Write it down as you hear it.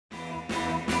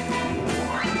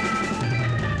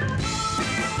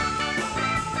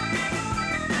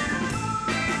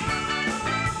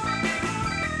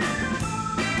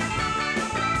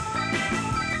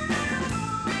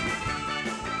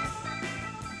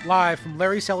Live from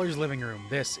Larry Seller's living room,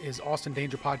 this is Austin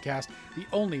Danger Podcast, the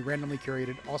only randomly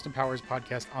curated Austin Powers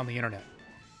podcast on the internet.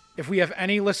 If we have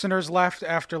any listeners left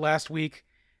after last week,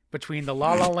 between the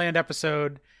La La Land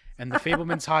episode and the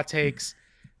Fableman's Hot Takes,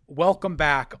 welcome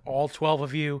back, all 12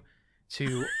 of you,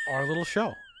 to our little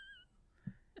show.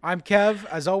 I'm Kev.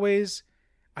 As always,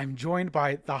 I'm joined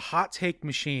by the Hot Take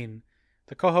Machine,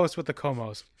 the co-host with the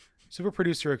co-most, super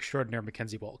producer extraordinaire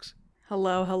Mackenzie Bolks.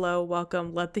 Hello,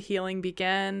 welcome. Let the healing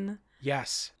begin.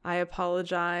 Yes. I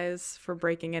apologize for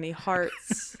breaking any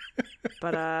hearts,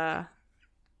 but I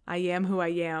am who I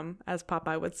am, as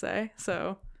Popeye would say,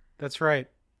 so. That's right.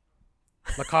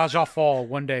 La Cage aux Fall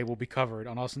one day will be covered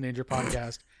on Austin Danger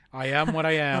Podcast. I am what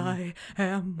I am. I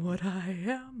am what I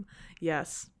am.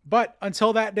 Yes. But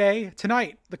until that day,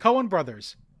 tonight, the Coen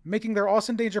brothers, making their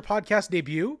Austin Danger Podcast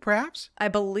debut, perhaps? I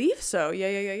believe so.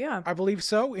 Yeah. I believe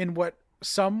so, in what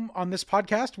some on this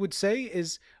podcast would say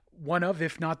is one of,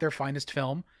 if not their finest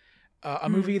film. A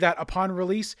movie that upon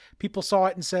release, people saw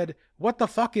it and said, what the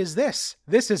fuck is this?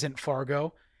 This isn't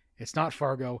Fargo. It's not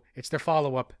Fargo. It's their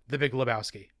follow-up, The Big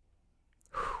Lebowski.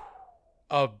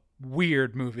 A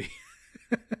weird movie.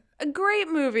 A great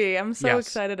movie. I'm so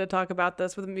excited to talk about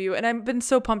this with you. And I've been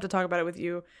so pumped to talk about it with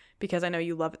you because I know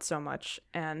you love it so much.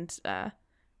 And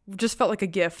just felt like a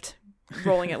gift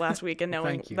rolling it last week and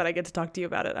knowing that I get to talk to you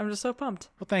about it. I'm just so pumped.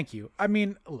 Well, thank you. I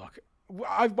mean, look,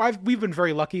 we've been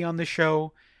very lucky on this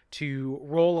show to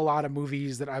roll a lot of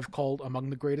movies that I've called among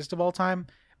the greatest of all time.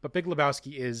 But Big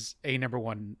Lebowski is a number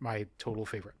one, my total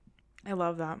favorite. I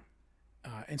love that.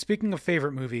 And speaking of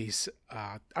favorite movies,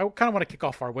 I kind of want to kick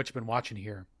off our What You've Been Watching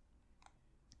here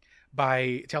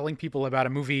by telling people about a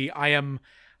movie I am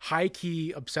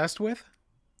high-key obsessed with.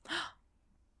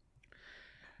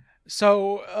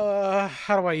 So,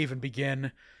 how do I even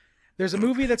begin? There's a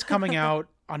movie that's coming out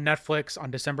on Netflix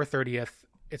on December 30th.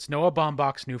 It's Noah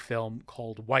Baumbach's new film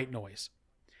called White Noise.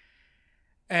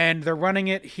 And they're running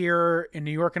it here in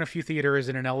New York in a few theaters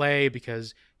and in LA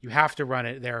because you have to run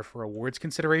it there for awards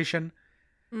consideration.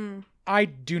 I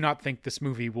do not think this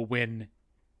movie will win.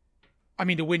 I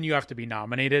mean, to win, you have to be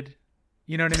nominated.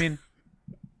 You know what I mean?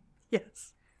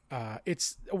 Yes.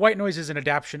 It's White Noise is an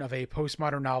adaptation of a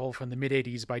postmodern novel from the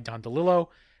mid-'80s by Don DeLillo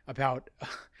about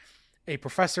a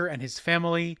professor and his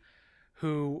family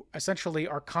who essentially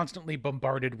are constantly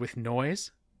bombarded with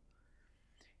noise.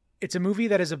 It's a movie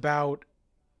that is about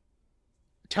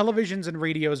televisions and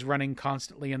radios running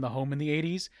constantly in the home in the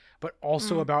 80s, but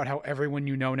also about how everyone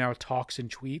you know now talks and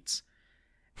tweets,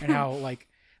 and how like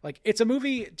it's a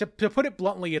movie, to put it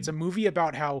bluntly, it's a movie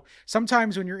about how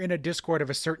sometimes when you're in a Discord of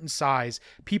a certain size,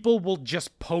 people will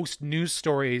just post news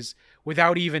stories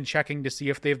without even checking to see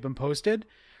if they've been posted.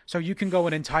 So you can go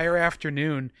an entire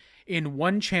afternoon in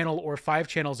one channel or 5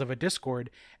 channels of a Discord,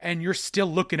 and you're still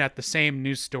looking at the same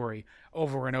news story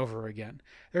over and over again.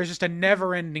 There's just a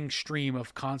never-ending stream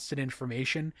of constant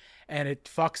information, and it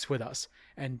fucks with us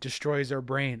and destroys our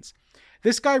brains.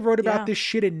 This guy wrote about this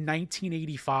shit in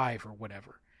 1985 or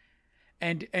whatever.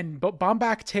 And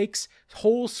Baumbach takes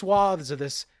whole swaths of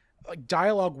this like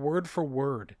dialogue word for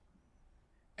word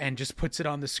and just puts it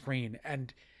on the screen.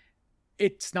 And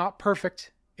it's not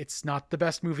perfect. It's not the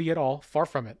best movie at all. Far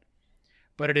from it.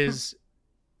 But it is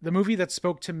the movie that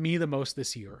spoke to me the most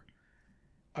this year.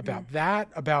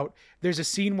 About there's a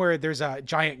scene where there's a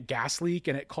giant gas leak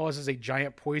and it causes a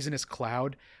giant poisonous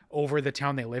cloud over the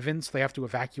town they live in. So they have to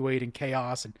evacuate in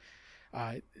chaos.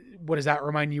 And what does that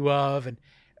remind you of? And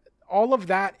all of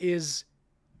that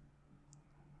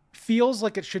feels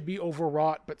like it should be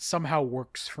overwrought, but somehow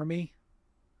works for me.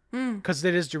 Because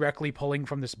it is directly pulling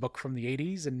from this book from the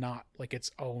 80s and not like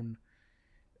its own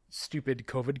stupid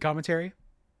COVID commentary.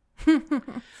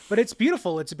 But it's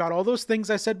beautiful. It's about all those things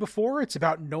I said before. It's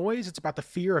about noise. It's about the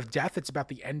fear of death. It's about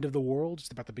the end of the world.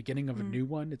 It's about the beginning of a new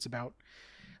one. It's about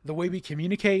the way we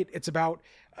communicate. It's about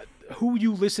who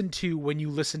you listen to when you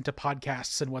listen to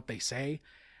podcasts and what they say.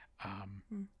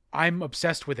 I'm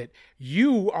obsessed with it.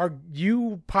 You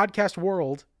podcast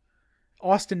world,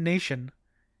 Austin Nation,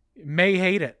 may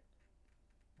hate it.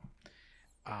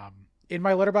 In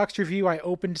my Letterboxd review, I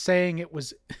opened saying it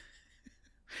was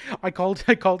I called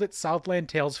it Southland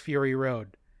Tales Fury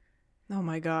Road. Oh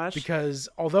my gosh. Because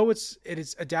although it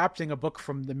is adapting a book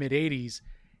from the mid-'80s,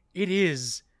 it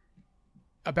is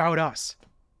about us.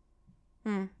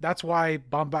 That's why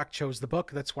Baumbach chose the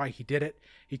book. That's why he did it.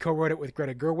 He co-wrote it with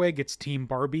Greta Gerwig. It's Team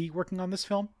Barbie working on this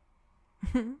film.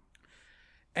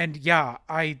 And yeah,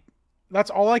 that's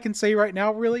all I can say right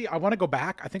now, really. I want to go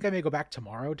back. I think I may go back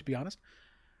tomorrow, to be honest.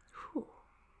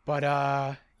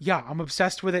 But yeah, I'm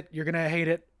obsessed with it. You're going to hate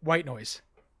it. White Noise.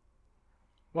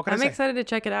 What can I I'm say? excited to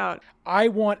check it out. I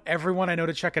want everyone I know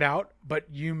to check it out, but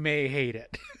you may hate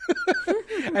it.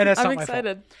 And that's I'm not my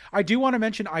excited. fault. I do want to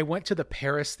mention I went to the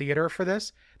Paris theater for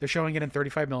this. They're showing it in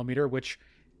 35 millimeter, which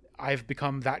I've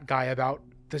become that guy about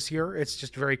this year. It's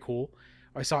just very cool.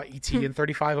 I saw E.T. in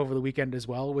 35 over the weekend as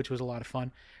well, which was a lot of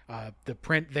fun. The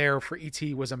print there for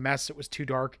E.T. was a mess. It was too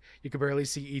dark. You could barely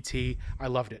see E.T. I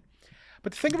loved it.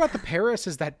 But the thing about the Paris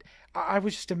is that I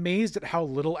was just amazed at how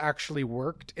little actually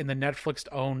worked in the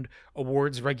Netflix-owned,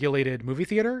 awards-regulated movie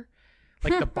theater.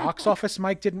 Like, the box office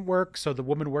mic didn't work, so the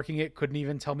woman working it couldn't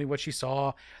even tell me what she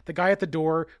saw. The guy at the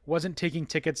door wasn't taking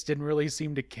tickets, didn't really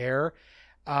seem to care.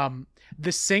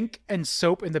 The sink and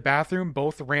soap in the bathroom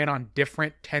both ran on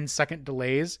different 10-second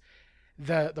delays.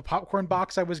 The popcorn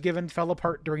box I was given fell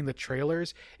apart during the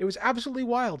trailers. It was absolutely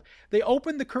wild. They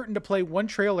opened the curtain to play one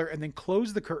trailer and then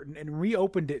closed the curtain and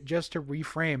reopened it just to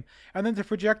reframe. And then the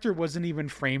projector wasn't even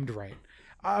framed right.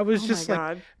 I was just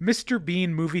like, Mr.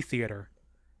 Bean movie theater.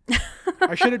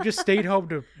 I should have just stayed home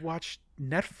to watch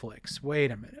Netflix.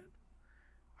 Wait a minute.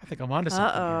 I think I'm onto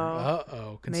something here.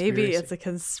 Uh-oh. Conspiracy. Maybe it's a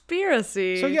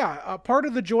conspiracy. So yeah, part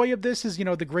of the joy of this is,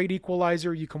 the Great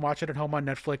Equalizer. You can watch it at home on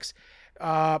Netflix.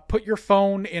 Put your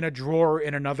phone in a drawer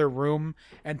in another room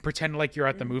and pretend like you're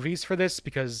at the movies for this,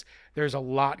 because there's a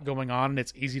lot going on and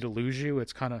it's easy to lose you.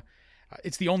 It's kind of,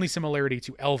 it's the only similarity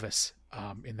to Elvis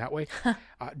in that way.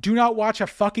 Do not watch a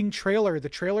fucking trailer. The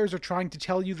trailers are trying to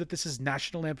tell you that this is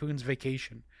National Lampoon's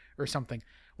Vacation or something,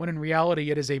 when in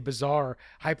reality it is a bizarre,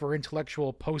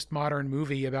 hyper-intellectual, postmodern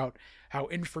movie about how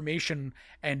information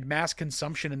and mass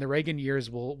consumption in the Reagan years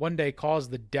will one day cause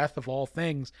the death of all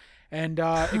things, and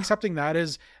accepting that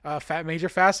is a major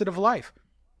facet of life.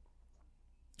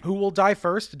 Who will die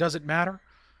first? Does it matter?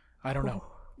 I don't know.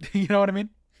 You know what I mean?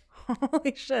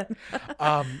 Holy shit.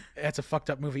 It's a fucked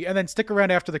up movie. And then stick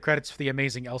around after the credits for the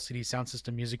amazing LCD sound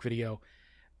system music video.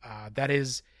 That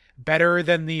is better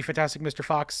than the Fantastic Mr.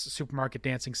 Fox supermarket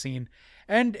dancing scene.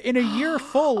 And in a year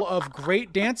full of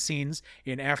great dance scenes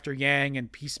in After Yang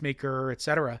and Peacemaker,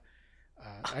 etc.,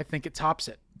 I think it tops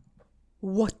it.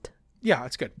 What? Yeah,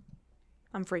 it's good.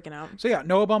 I'm freaking out. So yeah,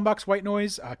 Noah Baumbach's White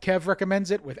Noise. Kev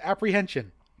recommends it with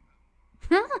apprehension.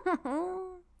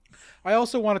 I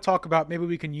also want to talk about, maybe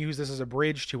we can use this as a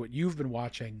bridge to what you've been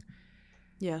watching.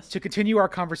 Yes. To continue our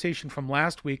conversation from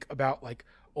last week about like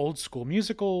old school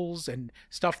musicals and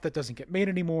stuff that doesn't get made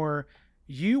anymore.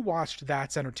 You watched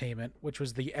That's Entertainment, which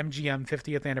was the MGM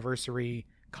 50th anniversary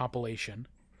compilation.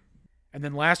 And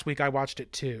then last week I watched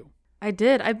it too. I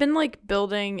did. I've been like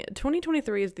building.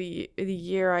 2023 is the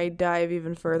year I dive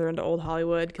even further into old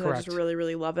Hollywood, because I just really,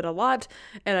 really love it a lot,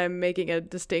 and I'm making a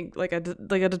distinct, like a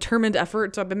determined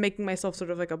effort. So I've been making myself sort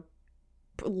of like a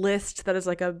list that is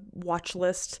like a watch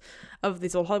list of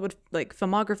these old Hollywood like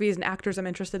filmographies and actors I'm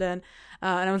interested in.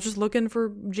 And I was just looking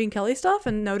for Gene Kelly stuff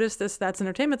and noticed this That's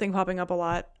Entertainment thing popping up a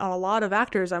lot on a lot of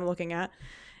actors I'm looking at.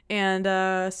 And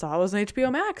saw it was on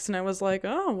HBO Max, and I was like,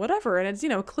 oh, whatever. And it's,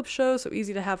 a clip show, so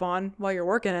easy to have on while you're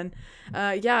working.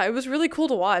 And yeah, it was really cool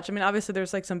to watch. I mean, obviously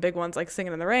there's like some big ones like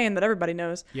Singing in the Rain that everybody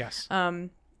knows. Yes.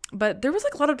 But there was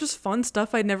like a lot of just fun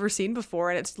stuff I'd never seen before,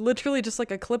 and it's literally just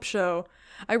like a clip show.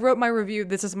 I wrote my review,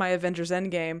 "This is my Avengers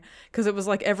Endgame," because it was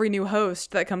like every new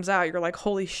host that comes out, you're like,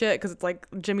 holy shit, because it's like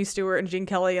Jimmy Stewart and Gene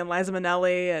Kelly and Liza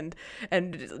Minnelli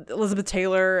and Elizabeth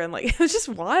Taylor, and like it was just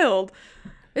wild.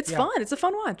 It's fun. It's a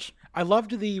fun watch. I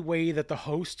loved the way that the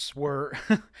hosts were,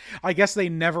 I guess they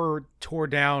never tore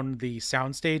down the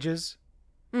sound stages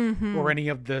or any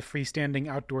of the freestanding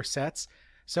outdoor sets.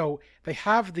 So they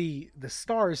have the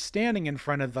stars standing in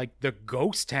front of like the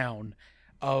ghost town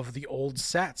of the old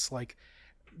sets. Like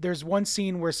there's one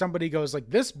scene where somebody goes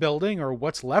like, this building or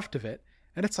what's left of it.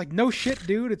 And it's like, no shit,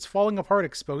 dude. It's falling apart,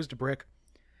 exposed brick.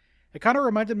 It kind of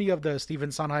reminded me of the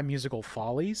Stephen Sondheim musical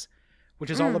Follies, which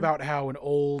is all about how an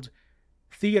old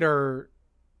theater,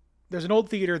 there's an old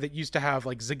theater that used to have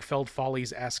like Ziegfeld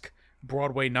Follies-esque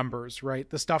Broadway numbers, right?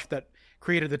 The stuff that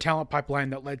created the talent pipeline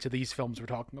that led to these films we're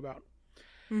talking about.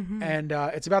 And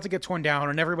it's about to get torn down,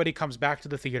 and everybody comes back to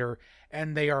the theater,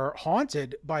 and they are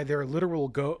haunted by their literal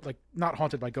like not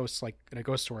haunted by ghosts like in a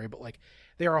ghost story, but like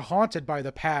they are haunted by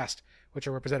the past, which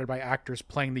are represented by actors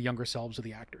playing the younger selves of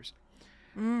the actors.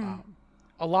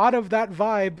 A lot of that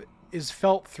vibe is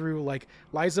felt through like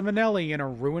Liza Minnelli in a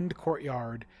ruined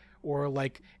courtyard, or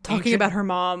like talking about her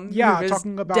mom, who is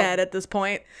talking about dead at this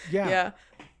point. Yeah.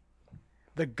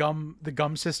 The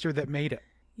gum sister that made it.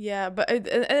 Yeah, but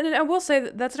and I will say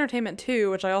That's Entertainment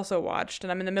 2, which I also watched, and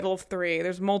I'm in the middle of 3.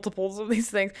 There's multiples of these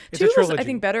things. It's 2 a was, trilogy. I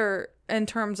think, better in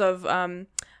terms of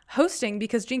hosting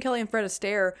because Gene Kelly and Fred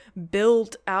Astaire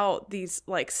build out these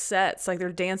like sets, like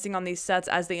they're dancing on these sets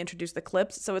as they introduce the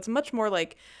clips. So it's much more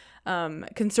like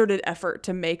concerted effort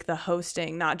to make the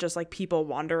hosting not just like people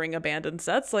wandering abandoned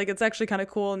sets. Like it's actually kind of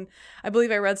cool. And I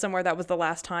believe I read somewhere that was the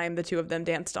last time the two of them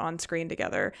danced on screen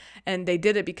together, and they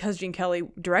did it because Gene Kelly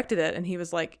directed it, and he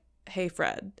was like, hey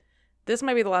Fred, this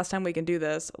might be the last time we can do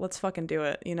this, let's fucking do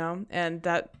it, you know. And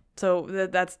that's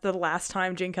the last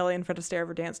time Gene Kelly and Fred Astaire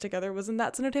ever danced together, was in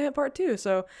That's Entertainment Part 2.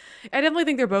 So I definitely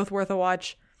think they're both worth a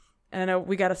watch, and I know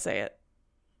we gotta say it,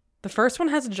 the first one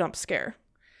has a jump scare.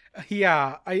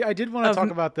 Yeah, I did want to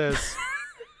talk about this.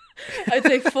 It's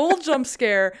a full jump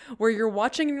scare where you're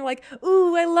watching and you're like,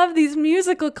 ooh, I love these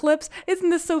musical clips.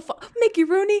 Isn't this so fun? Mickey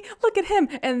Rooney, look at him.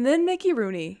 And then Mickey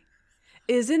Rooney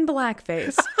is in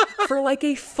blackface for like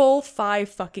a full 5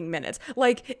 fucking minutes.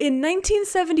 Like in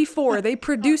 1974, they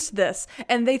produced this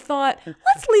and they thought,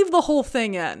 let's leave the whole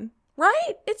thing in,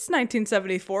 right? It's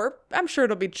 1974. I'm sure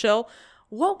it'll be chill.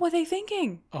 What were they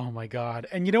thinking? Oh my God.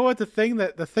 And you know what? The thing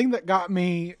that got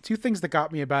me, two things that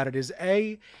got me about it is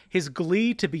A, his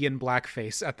glee to be in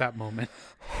blackface at that moment.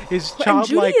 His childlike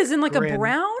and Judy is in like grin. A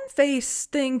brown face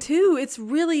thing too. It's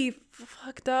really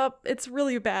fucked up. It's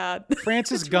really bad.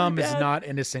 Francis Gum is not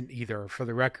innocent either, for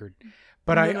the record.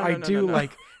 But I do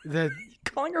like the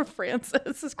calling her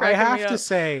Francis is cracking me up.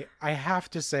 I have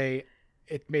to say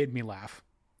it made me laugh.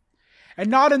 And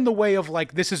not in the way of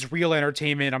like, this is real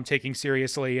entertainment I'm taking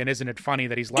seriously, and isn't it funny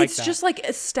that he's like that? It's just like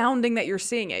astounding that you're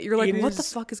seeing it. You're like, what the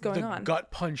fuck is going on? Gut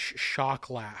punch shock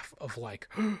laugh of like,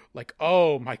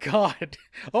 oh my God.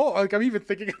 Oh, like I'm even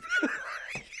thinking of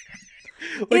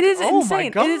like, it is oh insane. My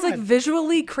God. It is like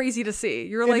visually crazy to see.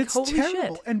 You're like, holy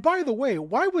terrible. Shit. And by the way,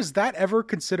 why was that ever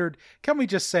considered, can we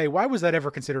just say, why was that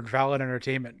ever considered valid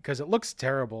entertainment? Because it looks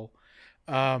terrible.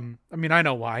 I mean, I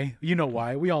know why. You know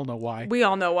why. We all know why. We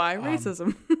all know why.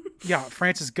 Racism. Yeah,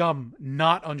 Francis Gum,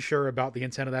 not unsure about the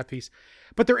intent of that piece.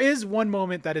 But there is one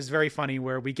moment that is very funny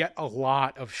where we get a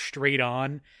lot of straight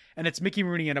on, and it's Mickey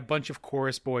Rooney and a bunch of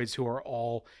chorus boys who are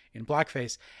all in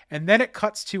blackface. And then it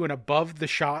cuts to an above the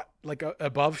shot, like a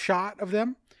above shot of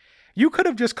them. You could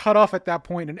have just cut off at that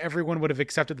point and everyone would have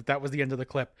accepted that that was the end of the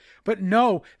clip. But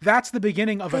no, that's the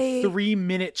beginning of a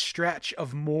 3-minute stretch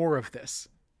of more of this.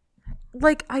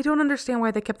 Like, I don't understand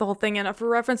why they kept the whole thing in. For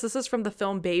reference, this is from the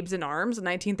film Babes in Arms, a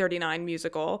 1939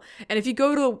 musical. And if you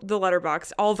go to the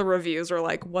Letterboxd, all the reviews are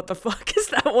like, what the fuck is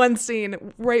that one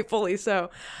scene? Rightfully so.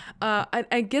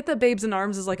 I get that Babes in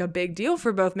Arms is like a big deal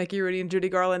for both Mickey Rooney and Judy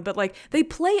Garland, but like they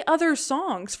play other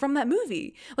songs from that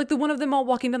movie. Like the one of them all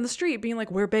walking down the street being like,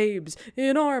 we're babes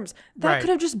in arms. That could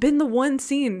have just been the one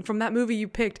scene from that movie you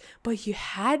picked, but you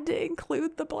had to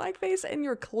include the blackface in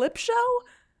your clip show?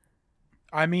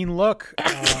 I mean, look,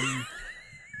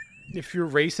 if you're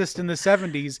racist in the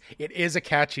 70s, it is a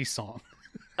catchy song.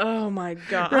 Oh my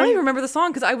God. Right? I don't even remember the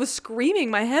song because I was screaming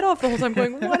my head off the whole time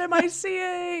going, what am I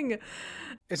seeing?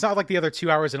 It's not like the other 2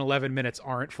 hours and 11 minutes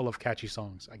aren't full of catchy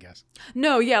songs, I guess.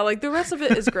 No, yeah, like the rest of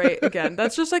it is great. Again,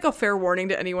 that's just like a fair warning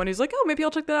to anyone who's like, oh, maybe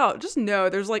I'll check that out. Just know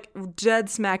there's like dead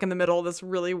smack in the middle of this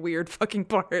really weird fucking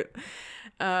part.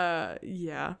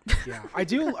 Yeah. I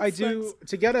do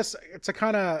to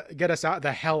kind of get us out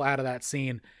the hell out of that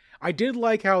scene. I did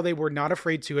like how they were not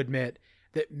afraid to admit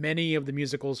that many of the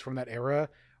musicals from that era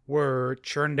were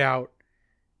churned out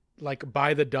like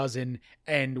by the dozen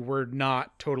and were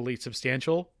not totally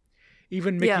substantial.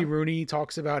 Even Mickey Rooney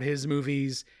talks about his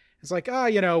movies. It's like,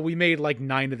 we made like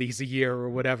 9 of these a year or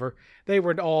whatever. They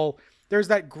were all, there's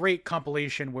that great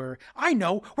compilation where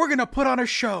we're going to put on a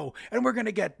show and we're going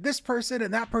to get this person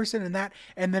and that.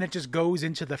 And then it just goes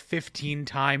into the 15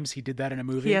 times he did that in a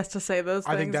movie. He has to say those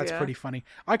things. I think that's pretty funny.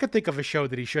 I could think of a show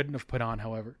that he shouldn't have put on,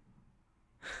 however.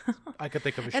 I could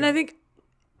think of a show. And I think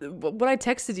what I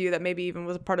texted you that maybe even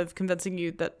was a part of convincing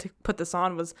you that to put this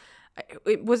on was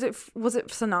it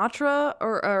Sinatra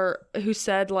or who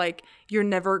said like, you're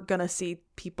never going to see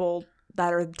people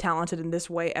that are talented in this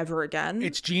way ever again.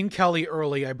 It's Gene Kelly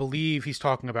early. I believe he's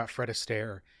talking about Fred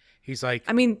Astaire. He's like,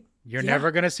 I mean, you're never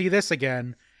going to see this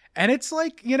again. And it's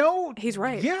like, he's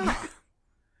right. Yeah.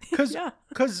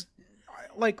 Cause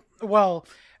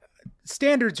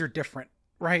standards are different,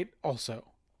 right? Also,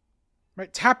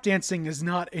 right. Tap dancing is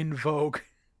not in vogue.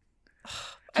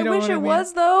 I wish it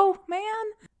was though, man.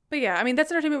 But yeah, I mean, That's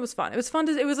Entertainment was fun. It was fun.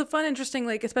 It was a fun, interesting,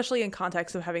 like, especially in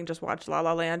context of having just watched La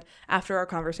La Land after our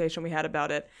conversation we had about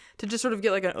it, to just sort of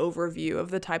get like an overview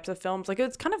of the types of films. Like,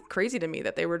 it's kind of crazy to me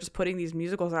that they were just putting these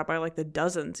musicals out by like the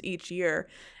dozens each year.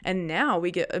 And now we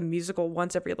get a musical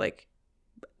once every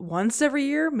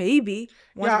year, maybe.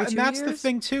 Once every 2 and that's years. the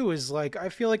thing too, is like, I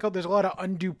feel like there's a lot of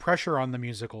undue pressure on the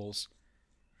musicals.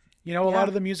 You know, a lot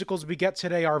of the musicals we get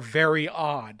today are very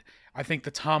odd. I think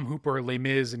the Tom Hooper, Les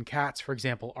Mis, and Cats, for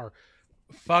example, are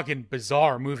fucking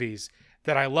bizarre movies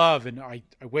that I love and I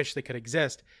wish they could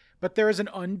exist. But there is an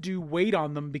undue weight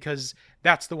on them because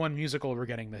that's the one musical we're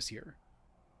getting this year.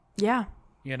 Yeah.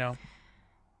 You know?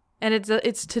 And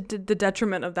it's to the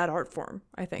detriment of that art form,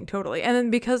 I think, totally. And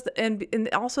then because and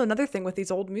also another thing with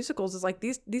these old musicals is like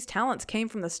these talents came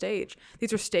from the stage.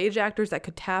 These are stage actors that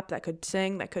could tap, that could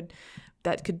sing, that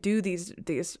could do these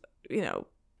you know,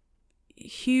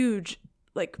 huge,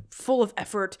 like, full of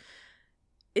effort,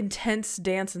 intense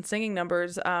dance and singing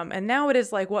numbers. And now it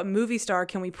is like, what movie star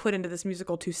can we put into this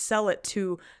musical to sell it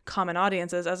to common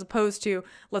audiences, as opposed to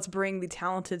let's bring the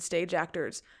talented stage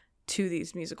actors to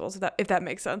these musicals, if that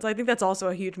makes sense. I think that's also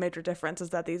a huge major difference,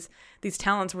 is that these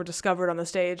talents were discovered on the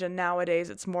stage, and nowadays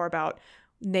it's more about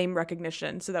name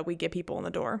recognition so that we get people in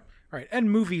the door. Right.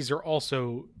 And movies are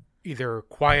also either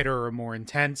quieter or more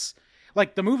intense.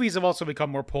 Like, the movies have also become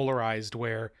more polarized,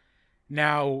 where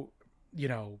now, you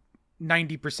know,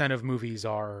 90% of movies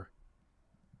are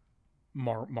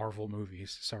Marvel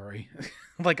movies. Sorry.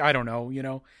 Like, I don't know, you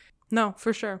know? No,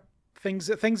 for sure.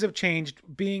 Things have changed.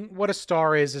 Being what a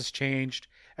star is has changed.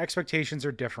 Expectations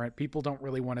are different. People don't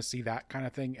really want to see that kind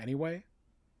of thing anyway.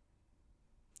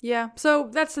 Yeah, so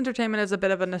that's entertainment as a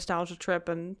bit of a nostalgia trip,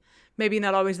 and maybe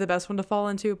not always the best one to fall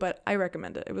into, but I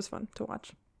recommend it. It was fun to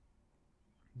watch.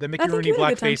 The Mickey Rooney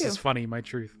blackface is funny, my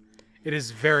truth. It is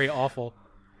very awful.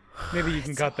 Maybe you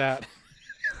can cut that.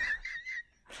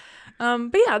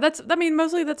 But yeah,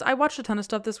 mostly I watched a ton of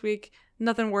stuff this week.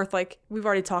 Nothing worth, like, we've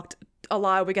already talked a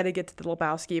lot. We got to get to the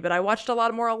Lebowski, but I watched a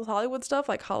lot more old Hollywood stuff,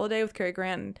 like Holiday with Cary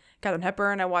Grant and Katharine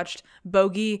Hepburn. I watched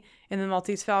Bogey in the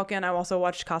Maltese Falcon. I also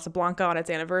watched Casablanca on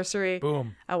its anniversary.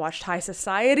 Boom. I watched High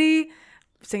Society,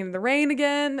 Singing in the Rain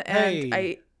again, and hey.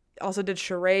 I also did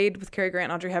Charade with Cary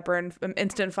Grant and Audrey Hepburn.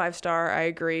 Instant 5-star, I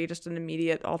agree. Just an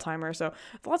immediate all-timer. So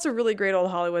lots of really great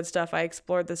old Hollywood stuff I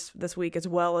explored this week, as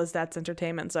well as That's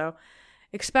Entertainment. So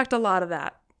expect a lot of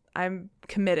that. I'm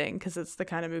committing, because it's the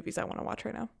kind of movies I want to watch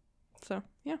right now. So,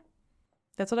 yeah.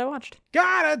 That's what I watched.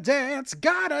 Gotta dance,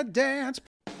 gotta dance.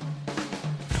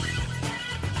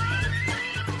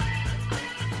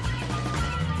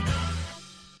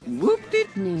 Whoop-de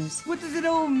news. What does it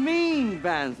all mean,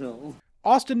 Basil?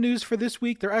 Austin news for this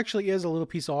week. There actually is a little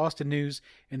piece of Austin news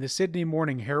in the Sydney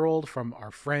Morning Herald from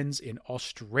our friends in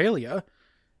Australia.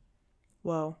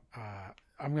 Whoa.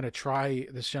 I'm going to try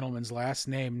this gentleman's last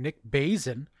name, Nick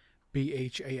Bazin,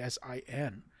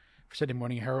 Basin, for Sydney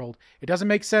Morning Herald. It doesn't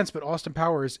make sense, but Austin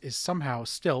Powers is somehow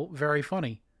still very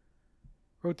funny.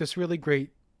 Wrote this really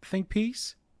great think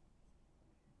piece.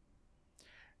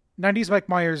 90s Mike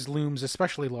Myers looms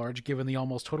especially large given the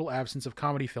almost total absence of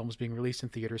comedy films being released in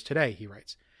theaters today, he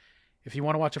writes. If you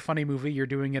want to watch a funny movie, you're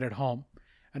doing it at home.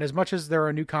 And as much as there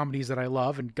are new comedies that I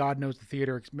love, and God knows the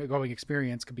theater-going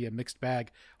experience can be a mixed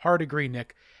bag, hard agree,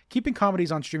 Nick, keeping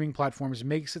comedies on streaming platforms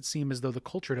makes it seem as though the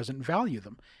culture doesn't value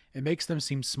them. It makes them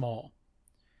seem small.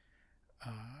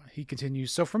 He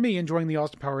continues, so for me, enjoying the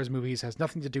Austin Powers movies has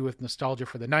nothing to do with nostalgia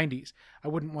for the 90s. I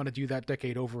wouldn't want to do that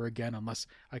decade over again unless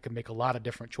I could make a lot of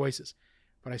different choices.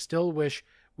 But I still wish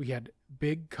we had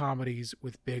big comedies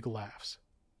with big laughs.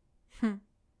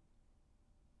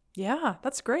 Yeah,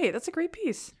 that's great. That's a great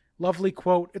piece. Lovely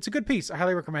quote. It's a good piece. I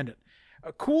highly recommend it.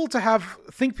 Cool to have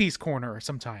Think Piece Corner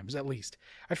sometimes, at least.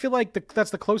 I feel like that's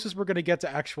the closest we're going to get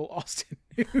to actual Austin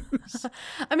news.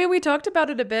 I mean, we talked about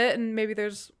it a bit, and maybe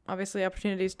there's obviously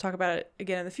opportunities to talk about it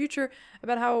again in the future,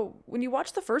 about how when you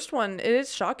watch the first one, it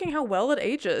is shocking how well it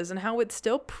ages and how it's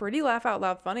still pretty laugh out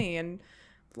loud funny and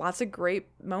lots of great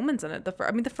moments in it. The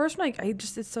first one,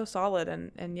 it's so solid,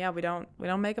 and yeah, we don't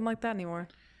make them like that anymore.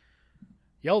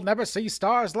 You'll never see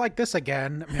stars like this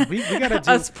again. I mean, we gotta do...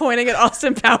 Us pointing at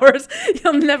Austin Powers.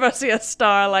 You'll never see a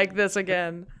star like this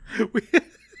again.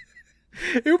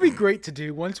 It would be great to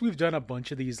do, once we've done a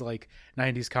bunch of these like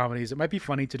 90s comedies, it might be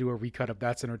funny to do a recut of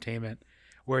That's Entertainment,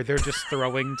 where they're just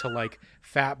throwing to like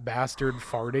fat bastard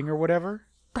farting or whatever.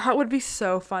 That would be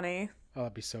so funny. Oh,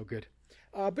 that'd be so good.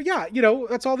 But yeah,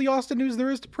 that's all the Austin news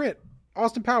there is to print.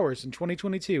 Austin Powers in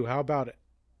 2022. How about it?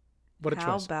 What a choice.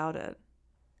 How about it?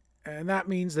 And that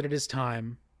means that it is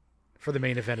time for the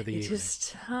main event of the evening. It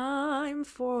is time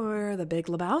for the Big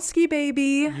Lebowski,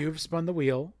 baby. You've spun the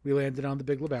wheel. We landed on the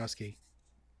Big Lebowski.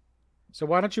 So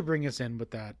why don't you bring us in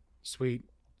with that sweet,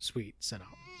 sweet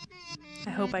synopsis? I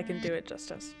hope I can do it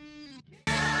justice.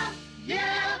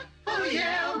 Yeah, oh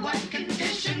yeah, what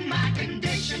condition my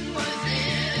condition was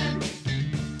in.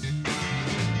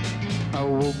 I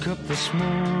woke up this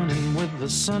morning with the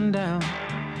sun down,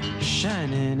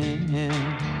 shining in.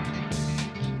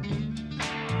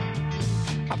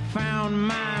 I on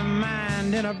my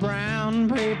mind in a brown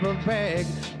paper bag.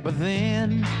 But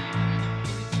then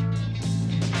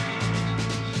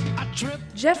I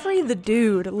tripped. Jeffrey the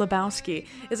Dude Lebowski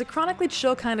is a chronically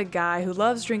chill kind of guy who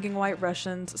loves drinking White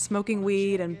Russians, smoking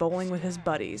weed, and bowling with his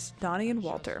buddies, Donnie and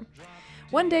Walter.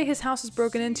 One day, his house is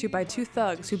broken into by two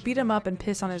thugs who beat him up and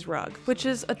piss on his rug, which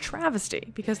is a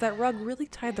travesty because that rug really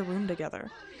tied the room together.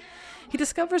 He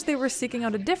discovers they were seeking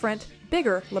out a different,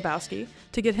 bigger Lebowski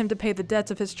to get him to pay the debts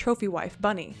of his trophy wife,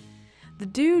 Bunny. The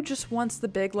dude just wants the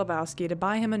Big Lebowski to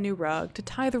buy him a new rug, to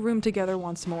tie the room together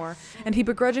once more, and he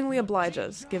begrudgingly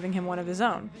obliges, giving him one of his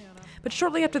own. But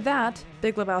shortly after that,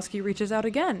 Big Lebowski reaches out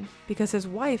again, because his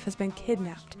wife has been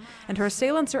kidnapped, and her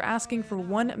assailants are asking for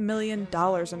 $1 million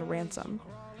in ransom.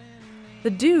 The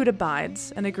dude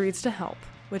abides and agrees to help,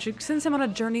 which sends him on a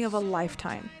journey of a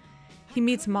lifetime. He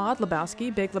meets Maud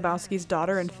Lebowski, Big Lebowski's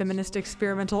daughter and feminist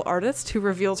experimental artist, who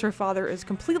reveals her father is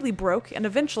completely broke and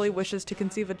eventually wishes to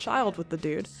conceive a child with the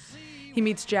dude. He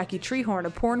meets Jackie Treehorn, a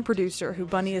porn producer who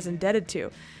Bunny is indebted to,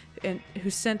 and who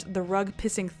sent the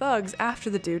rug-pissing thugs after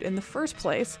the dude in the first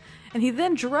place, and he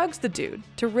then drugs the dude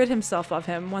to rid himself of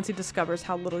him once he discovers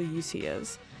how little use he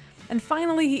is. And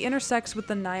finally, he intersects with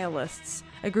the Nihilists,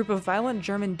 a group of violent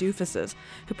German doofuses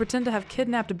who pretend to have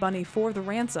kidnapped Bunny for the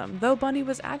ransom, though Bunny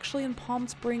was actually in Palm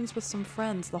Springs with some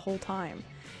friends the whole time.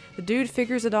 The dude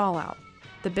figures it all out.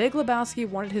 The Big Lebowski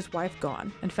wanted his wife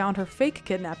gone, and found her fake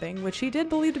kidnapping, which he did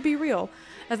believe to be real,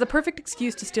 as the perfect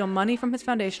excuse to steal money from his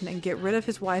foundation and get rid of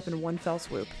his wife in one fell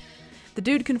swoop. The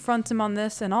dude confronts him on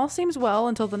this, and all seems well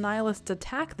until the Nihilists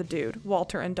attack the dude,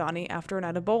 Walter and Donnie, after a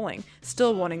night of bowling,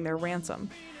 still wanting their ransom.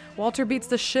 Walter beats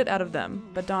the shit out of them,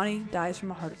 but Donnie dies from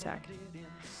a heart attack.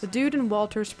 The dude and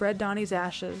Walter spread Donnie's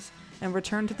ashes and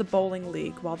return to the bowling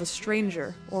league while the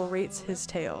stranger orates his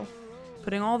tale,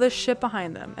 putting all this shit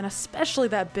behind them, and especially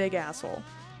that big asshole,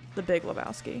 the Big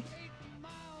Lebowski.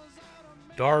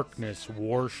 Darkness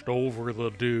washed over the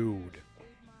dude.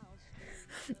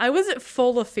 I was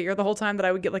full of fear the whole time that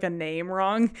I would get like a name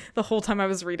wrong the whole time I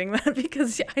was reading that,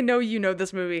 because I know you know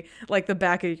this movie like the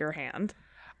back of your hand.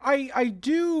 I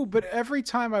do, but every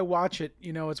time I watch it,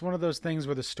 you know, it's one of those things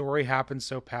where the story happens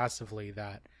so passively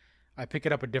that I pick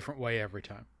it up a different way every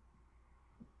time.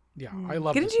 Yeah, I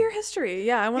love Get this into your movie. history.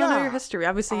 Yeah, I want to know your history.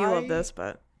 Obviously, you love this,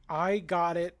 but... I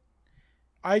got it.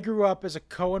 I grew up as a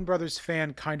Coen Brothers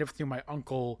fan kind of through my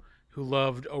uncle who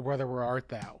loved Oh Brother, Where Art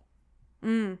Thou?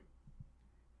 Mm.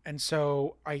 And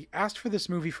so I asked for this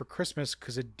movie for Christmas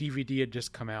because a DVD had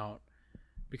just come out,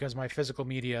 because my physical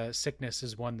media sickness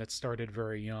is one that started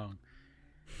very young.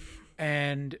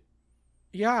 And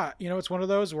yeah, you know, it's one of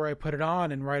those where I put it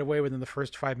on and right away within the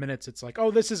first 5 minutes, it's like, oh,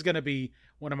 this is going to be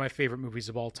one of my favorite movies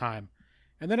of all time.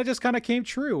 And then it just kind of came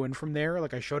true. And from there,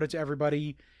 like I showed it to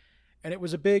everybody, and it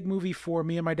was a big movie for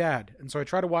me and my dad. And so I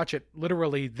try to watch it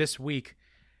literally this week,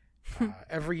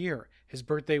 every year. His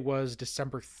birthday was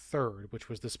December 3rd, which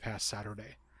was this past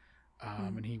Saturday.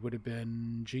 And he would have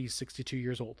been, 62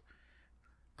 years old.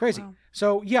 Crazy. Wow.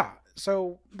 So yeah,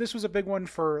 so this was a big one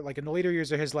for, like, in the later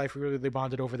years of his life, we really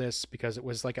bonded over this because it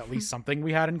was like at least something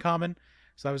we had in common.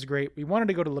 So that was great. We wanted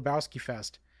to go to Lebowski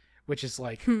Fest, which is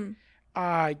like, you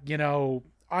know,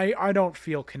 I don't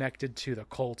feel connected to the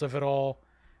cult of it all,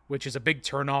 which is a big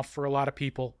turnoff for a lot of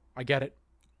people. I get it.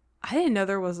 I didn't know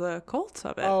there was a cult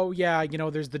of it. Oh yeah, you know,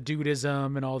 there's the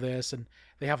dudism and all this, and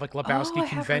they have like Lebowski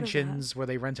conventions where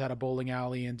they rent out a bowling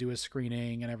alley and do a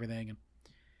screening and everything. And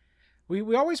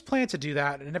we always planned to do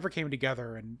that, and it never came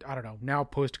together. And I don't know, now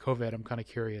post-COVID, I'm kind of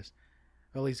curious,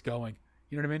 at least going.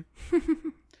 You know what I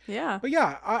mean? Yeah. But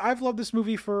yeah, I've loved this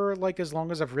movie for like as long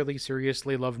as I've really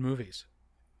seriously loved movies.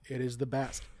 It is the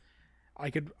best. I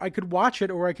could watch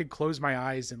it, or I could close my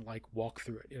eyes and like walk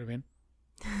through it. You know what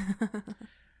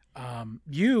I mean?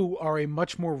 You are a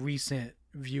much more recent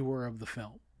viewer of the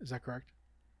film. Is that correct?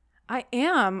 I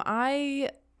am.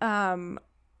 I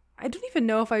don't even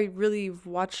know if I really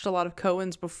watched a lot of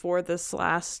Coens before this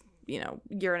last,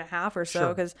 year and a half or so,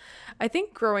 because I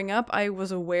think growing up I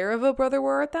was aware of Oh Brother,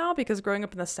 Where Art Thou? Because growing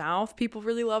up in the South, people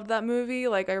really loved that movie.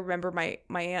 Like I remember my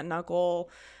aunt and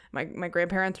uncle, my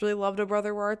grandparents really loved Oh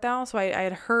Brother, Where Art Thou? So I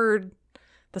had heard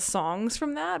the songs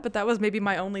from that, but that was maybe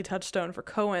my only touchstone for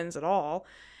Coens at all.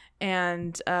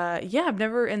 And I've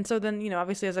never, and so then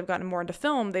obviously as I've gotten more into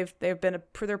film, they've been a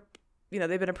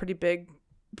pretty big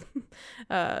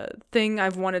thing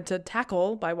I've wanted to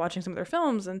tackle by watching some of their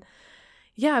films. And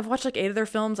yeah, I've watched like 8 of their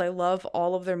films. I love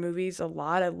all of their movies a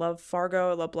lot. I love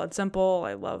Fargo. I love Blood Simple.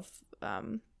 I love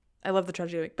The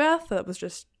Tragedy of Macbeth. That was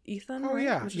just Ethan. Oh right?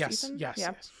 yeah, Just yes, Ethan? yes,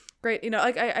 yeah. yes. Great.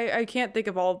 Like I can't think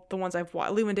of all the ones I've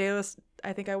watched. Lewin Davis,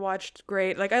 I think I watched.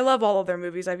 Great. Like, I love all of their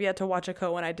movies. I've yet to watch a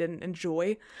Coen I didn't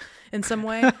enjoy in some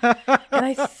way. And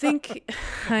I think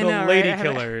I know, Lady right?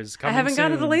 Killers. I haven't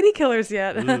gotten to the Lady Killers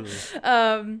yet.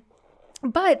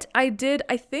 But I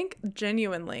think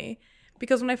genuinely,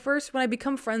 because when I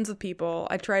become friends with people,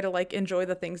 I try to like enjoy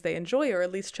the things they enjoy, or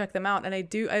at least check them out. And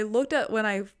I looked at when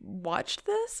I watched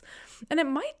this, and it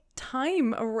might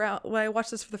time around when I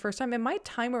watched this for the first time, it might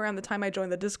time around the time I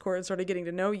joined the Discord and started getting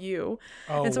to know you.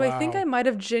 And so wow. I think I might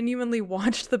have genuinely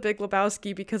watched The Big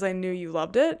Lebowski because I knew you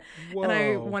loved it. Whoa. And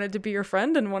I wanted to be your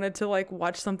friend and wanted to like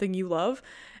watch something you love.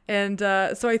 And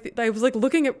so I was like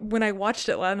looking at when I watched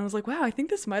it and I was like, wow, I think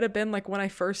this might have been like when I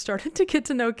first started to get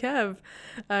to know Kev.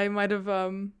 I might have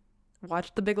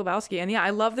watched The Big Lebowski. And yeah,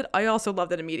 I loved it. I also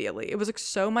loved it immediately. It was like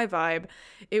so my vibe.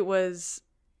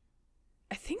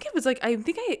 I think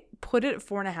I put it at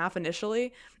 4.5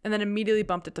 initially, and then immediately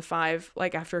bumped it to 5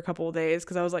 like after a couple of days,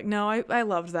 because I was like, no, I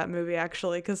loved that movie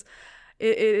actually, because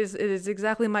it is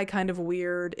exactly my kind of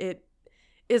weird. It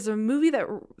is a movie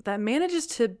that manages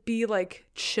to be like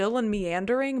chill and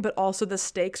meandering, but also the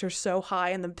stakes are so high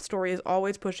and the story is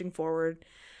always pushing forward.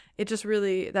 It just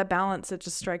really, that balance, it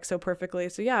just strikes so perfectly.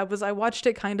 So yeah, I watched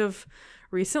it kind of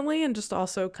recently and just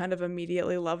also kind of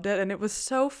immediately loved it. And it was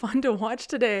so fun to watch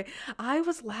today. I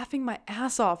was laughing my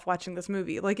ass off watching this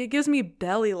movie. Like, it gives me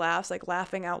belly laughs, like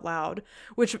laughing out loud,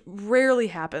 which rarely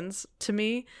happens to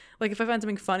me. Like, if I find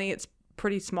something funny, it's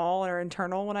pretty small or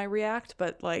internal when I react.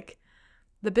 But like,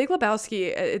 The Big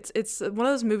Lebowski, it's one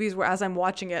of those movies where as I'm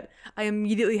watching it, I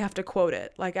immediately have to quote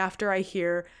it. Like, after I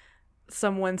hear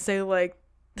someone say like,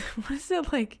 what is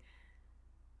it, like,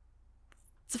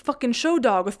 it's a fucking show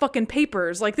dog with fucking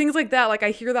papers, like things like that. Like,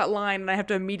 I hear that line and I have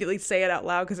to immediately say it out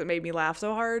loud because it made me laugh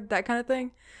so hard, that kind of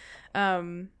thing.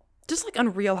 Just like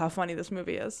unreal how funny this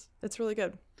movie is. It's really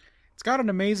good. It's got an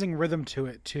amazing rhythm to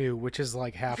it too, which is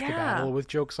like half the battle with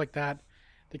jokes like that.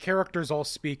 The characters all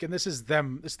speak, and this is the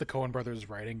Coen brothers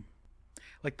writing.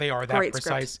 Like, they are that great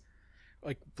precise,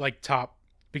 script. like top,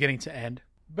 beginning to end.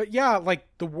 But yeah, like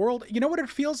the world, you know what it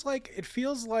feels like? It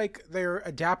feels like they're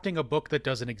adapting a book that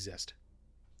doesn't exist.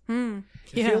 It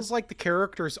feels like the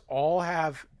characters all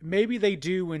have, maybe they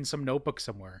do in some notebook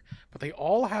somewhere, but they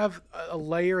all have a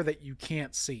layer that you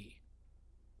can't see.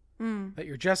 That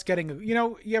you're just getting,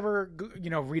 you ever,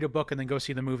 read a book and then go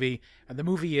see the movie, and the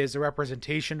movie is a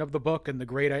representation of the book and the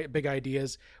great big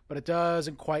ideas, but it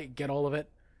doesn't quite get all of it,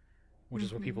 which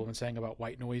is what people have been saying about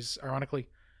White Noise, ironically.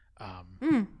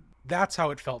 That's how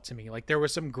it felt to me. Like, there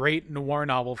was some great noir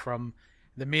novel from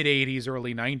the mid 80s,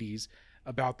 early 90s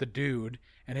about the dude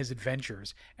and his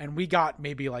adventures, and we got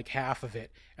maybe like half of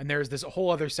it. And there's this whole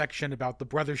other section about the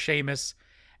brother Seamus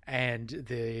and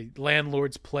the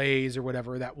landlord's plays or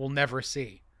whatever that we'll never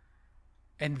see.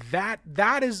 And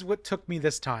that is what took me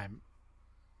this time.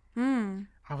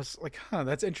 I was like,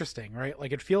 that's interesting, right?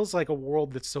 Like, it feels like a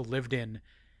world that's so lived in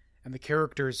and the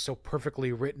characters so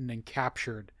perfectly written and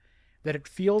captured that it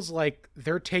feels like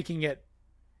they're taking it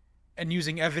and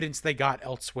using evidence they got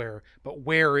elsewhere, but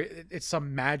where it's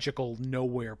some magical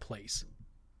nowhere place.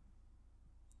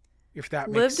 If that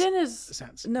makes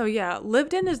sense. No, yeah.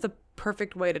 Lived in is the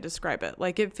perfect way to describe it.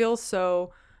 Like, it feels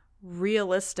so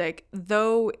realistic,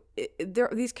 though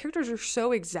these characters are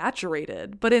so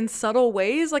exaggerated, but in subtle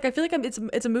ways. Like, I feel like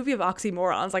it's a movie of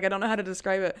oxymorons. Like, I don't know how to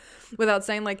describe it without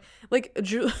saying like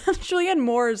Julianne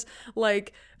Moore's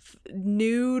like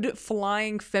nude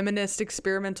flying feminist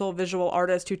experimental visual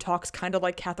artist who talks kind of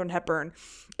like Katharine Hepburn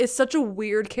is such a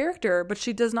weird character, but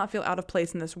she does not feel out of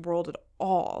place in this world at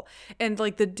all. And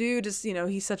like, the dude is,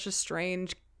 he's such a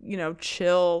strange,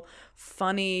 chill,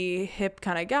 funny, hip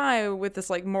kind of guy with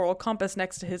this like moral compass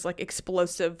next to his like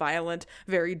explosive, violent,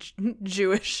 very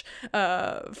Jewish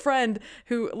friend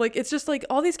who, like, it's just like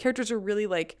all these characters are really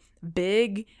like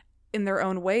big in their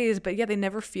own ways, but yeah, they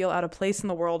never feel out of place in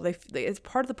the world. They it's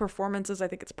part of the performances. I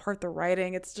think it's part of the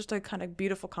writing. It's just a kind of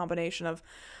beautiful combination of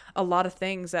a lot of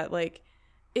things that like,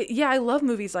 I love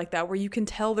movies like that where you can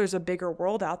tell there's a bigger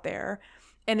world out there.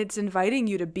 And it's inviting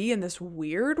you to be in this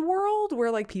weird world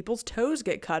where like people's toes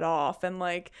get cut off and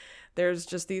like there's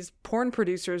just these porn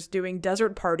producers doing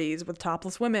desert parties with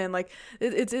topless women. Like,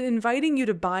 it's inviting you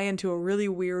to buy into a really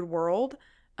weird world.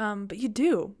 But you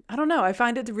do. I don't know. I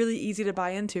find it really easy to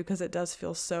buy into because it does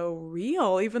feel so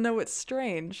real, even though it's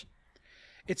strange.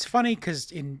 It's funny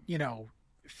because in,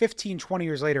 15, 20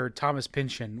 years later, Thomas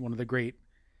Pynchon, one of the great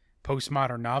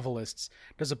postmodern novelists,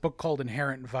 does a book called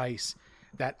Inherent Vice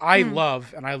that I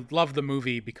love, and I love the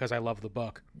movie because I love the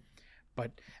book.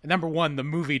 But number one, the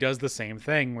movie does the same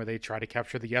thing where they try to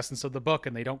capture the essence of the book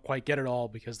and they don't quite get it all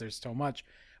because there's so much.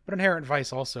 But Inherent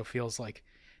Vice also feels like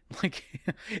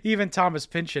even Thomas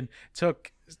Pynchon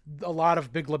took a lot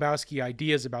of Big Lebowski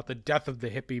ideas about the death of the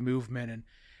hippie movement and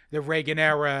the Reagan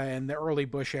era and the early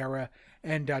Bush era,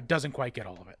 and doesn't quite get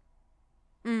all of it.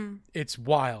 It's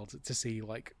wild to see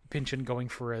like Pynchon going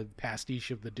for a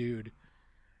pastiche of the dude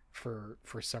for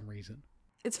some reason.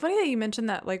 It's funny that you mentioned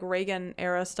that like Reagan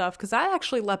era stuff, because that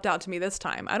actually leapt out to me this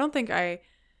time. I don't think I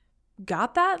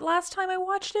got that last time I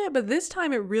watched it, but this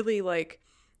time it really like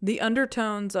the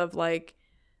undertones of like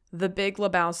the Big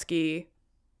Lebowski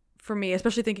for me,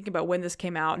 especially thinking about when this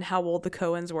came out and how old the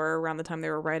Coens were around the time they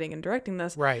were writing and directing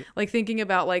this. Right. Like thinking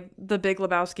about like the Big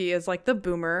Lebowski is like the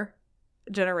boomer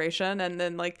generation, and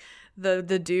then like the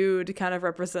dude kind of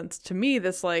represents to me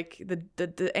this like the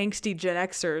angsty Gen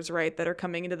Xers, right, that are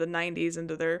coming into the 90s,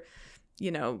 into their,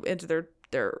 you know, into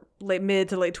their late mid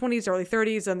to late 20s, early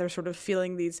 30s, and they're sort of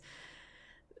feeling these,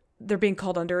 they're being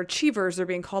called underachievers, they're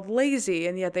being called lazy,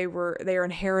 and yet they are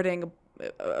inheriting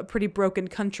a pretty broken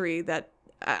country that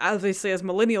obviously as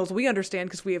millennials we understand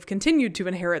because we have continued to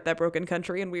inherit that broken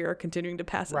country and we are continuing to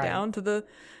pass it down to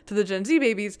the Gen Z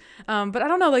babies. But I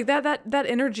don't know, like that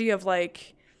energy of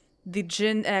like the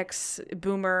Gen X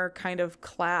boomer kind of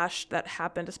clash that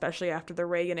happened, especially after the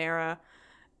Reagan era,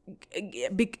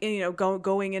 you know,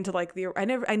 going into like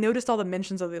I noticed all the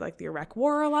mentions of the Iraq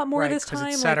War a lot more this time.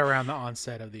 Because it's set around the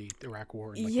onset of the Iraq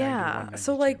War. In, like, 91,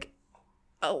 so like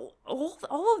all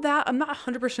of that, I'm not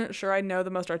 100% sure I know the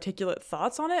most articulate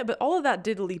thoughts on it, but all of that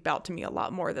did leap out to me a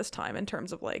lot more this time in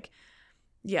terms of like,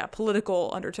 political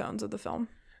undertones of the film.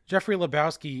 Jeffrey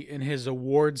Lebowski in his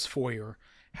awards foyer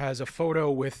has a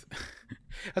photo with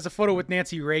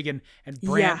Nancy Reagan, and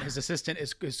Brandt, his assistant,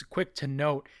 is quick to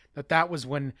note that was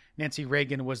when Nancy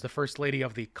Reagan was the first lady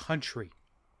of the country,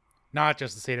 not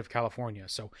just the state of California.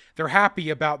 So they're happy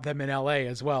about them in LA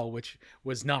as well, which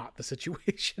was not the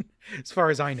situation as far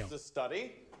as I know. It's a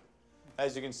study.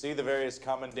 As you can see, the various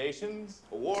commendations,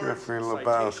 awards, Jeffrey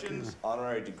citations,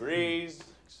 honorary degrees,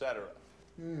 etc.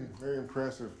 Very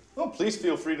impressive. Oh, please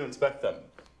feel free to inspect them.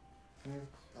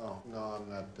 Oh, no, I'm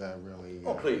not really...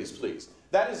 Oh, please, please.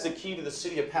 That is the key to the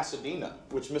city of Pasadena,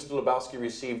 which Mr. Lebowski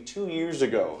received 2 years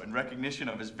ago in recognition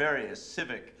of his various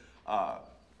civic,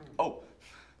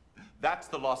 that's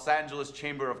the Los Angeles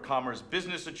Chamber of Commerce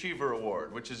Business Achiever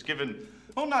Award, which is given,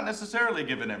 not necessarily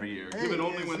given every year, given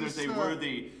only when there's a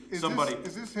worthy somebody.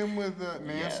 Is this him with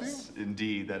Nancy? Yes,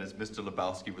 indeed. That is Mr.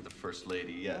 Lebowski with the First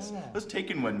Lady, yes. It was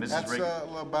taken when Mrs. Reagan... That's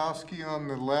Lebowski on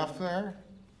the left there?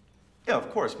 Yeah, of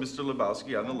course, Mr.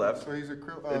 Lebowski on the left. So he's a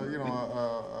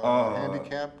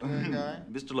handicapped guy?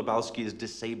 Mr. Lebowski is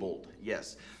disabled,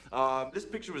 yes. This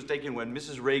picture was taken when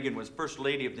Mrs. Reagan was First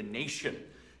Lady of the nation.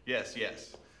 Yes,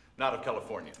 yes. Not of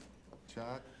California.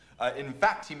 Chuck? In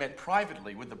fact, he met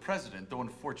privately with the president, though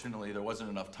unfortunately there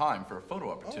wasn't enough time for a photo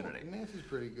opportunity. Oh, Nancy's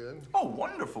pretty good. Oh,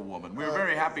 wonderful woman. We were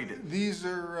very happy to... These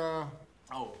are,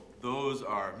 those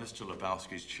are Mr.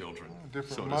 Lebowski's children,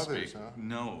 different so to mothers, speak. huh?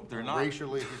 No, they're not.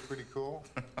 Racially, he's pretty cool.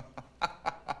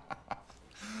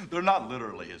 They're not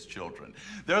literally his children.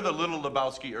 They're the little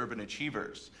Lebowski urban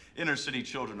achievers, inner city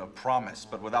children of promise,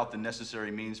 but without the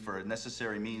necessary means for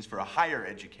a higher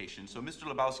education. So Mr.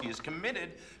 Lebowski is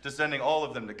committed to sending all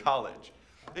of them to college.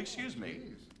 Excuse me.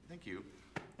 Thank you.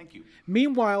 Thank you.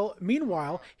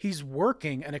 Meanwhile, he's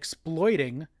working and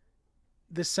exploiting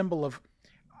this symbol of,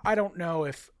 I don't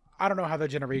know how the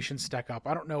generations stack up.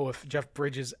 I don't know if Jeff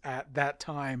Bridges at that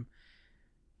time,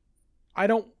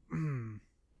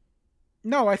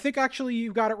 No, I think actually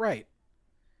you got it right.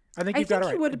 I think he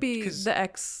would be the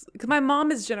X, because my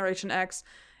mom is Generation X,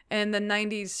 and in the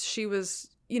 90s she was,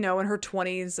 in her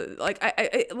 20s. Like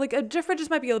I Jeff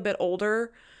Bridges might be a little bit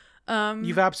older.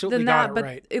 You've absolutely got it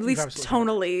right. But at least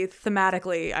tonally,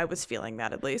 thematically, I was feeling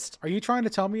that at least. Are you trying to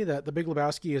tell me that The Big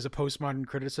Lebowski is a postmodern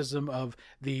criticism of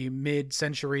the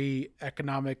mid-century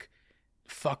economic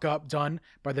fuck-up done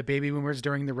by the baby boomers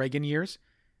during the Reagan years?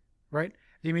 Right?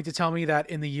 Do you mean to tell me that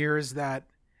in the years that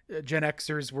Gen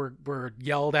Xers were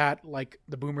yelled at like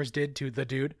the boomers did to the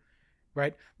dude,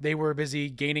 right? They were busy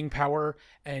gaining power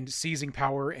and seizing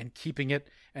power and keeping it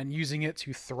and using it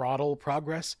to throttle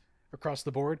progress across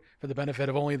the board for the benefit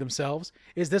of only themselves?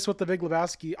 Is this what The Big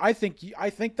Lebowski? I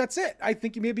think that's it. I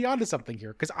think you may be onto something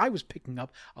here, because I was picking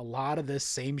up a lot of this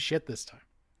same shit this time.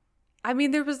 I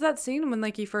mean, there was that scene when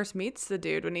like he first meets the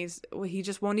dude when he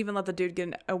just won't even let the dude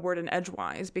get a word in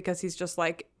edgewise because he's just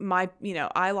like,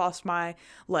 I lost my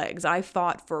legs. I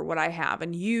fought for what I have,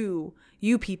 and you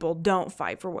people don't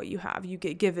fight for what you have. You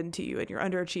get given to you, and you're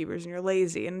underachievers and you're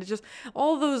lazy, and it's just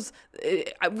all those.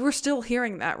 We're still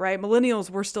hearing that, right? Millennials,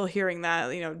 we're still hearing that.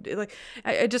 Like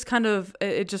I just kind of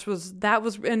it just was that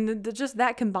was and just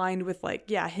that combined with like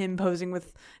him posing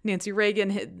with Nancy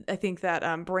Reagan. I think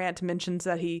that Brandt mentions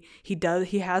that he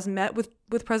has met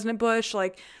with President Bush.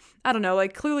 Like, I don't know,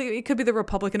 like clearly it could be the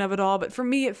Republican of it all, but for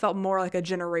me it felt more like a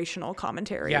generational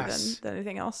commentary than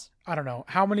anything else. I don't know.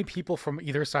 How many people from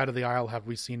either side of the aisle have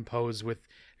we seen pose with,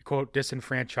 quote,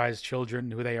 disenfranchised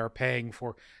children who they are paying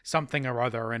for something or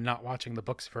other and not watching the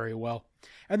books very well?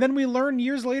 And then we learn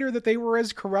years later that they were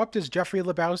as corrupt as Jeffrey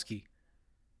Lebowski,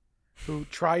 who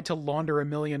tried to launder $1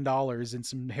 million in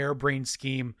some harebrained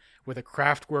scheme with a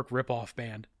Kraftwerk ripoff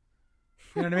band.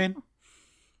 You know what I mean?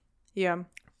 Yeah.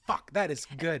 Fuck, that is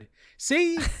good.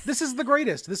 See, this is the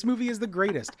greatest. This movie is the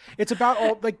greatest. It's about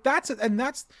all like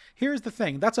here's the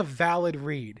thing. That's a valid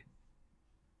read.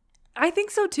 I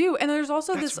think so too. And there's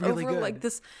also That's this really over good. like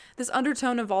this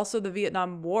undertone of also the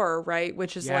Vietnam War, right?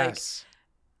 Which is like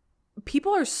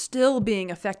people are still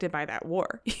being affected by that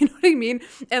war. You know what I mean?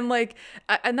 And like,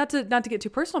 and not to get too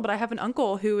personal, but I have an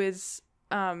uncle who is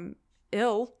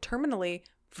ill terminally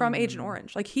from Agent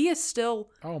Orange. Like he is still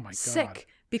sick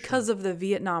because of the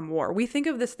Vietnam War. We think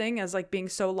of this thing as like being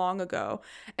so long ago.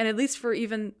 And at least for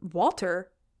even Walter,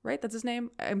 right? That's his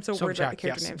name. I'm so worried about the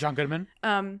character name. John Goodman.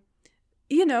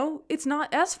 It's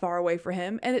not as far away for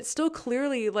him. And it's still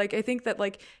clearly like, I think that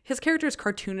like his character is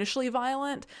cartoonishly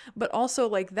violent, but also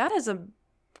like that is a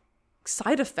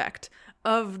side effect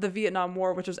of the Vietnam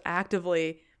War, which was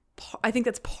actively, I think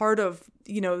that's part of,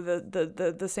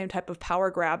 the same type of power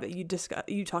grab that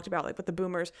you talked about, like with the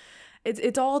boomers.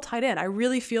 It's all tied in. I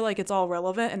really feel like it's all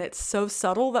relevant, and it's so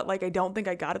subtle that like I don't think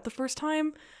I got it the first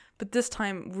time, but this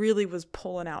time really was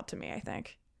pulling out to me, I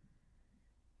think.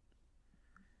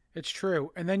 It's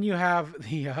true. And then you have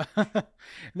the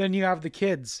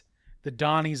kids, the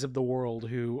Donnies of the world,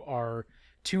 who are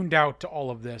tuned out to all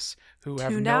of this, who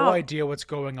have no idea what's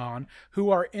going on,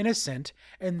 who are innocent,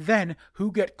 and then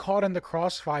who get caught in the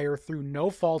crossfire through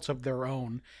no fault of their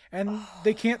own, and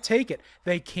they can't take it.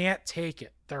 They can't take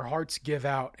it. Their hearts give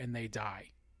out and they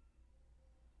die.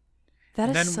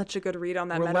 That is such a good read on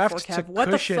that metaphor, Kev.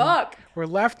 What the fuck? We're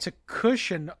left to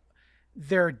cushion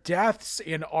their deaths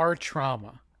in our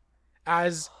trauma,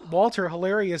 as Walter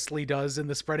hilariously does in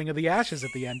the spreading of the ashes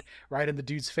at the end, right in the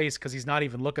dude's face because he's not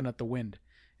even looking at the wind.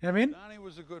 You know what I mean? Donnie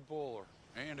was a good bowler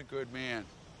and a good man.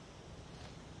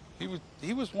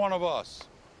 He was one of us.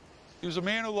 He was a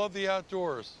man who loved the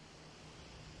outdoors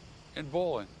and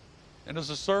bowling. And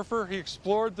as a surfer, he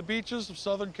explored the beaches of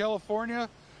Southern California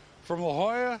from La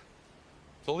Jolla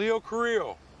to Leo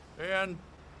Carrillo and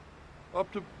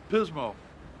up to Pismo.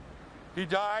 He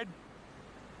died,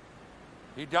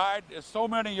 as so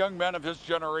many young men of his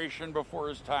generation before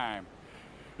his time.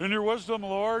 In your wisdom,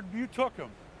 Lord, you took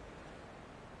him.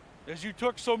 As you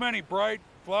took so many bright,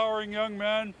 flowering young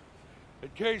men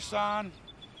at Quezon,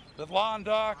 at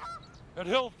Londoc, at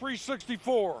Hill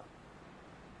 364.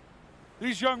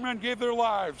 These young men gave their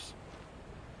lives.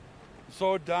 And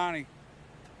so did Donnie.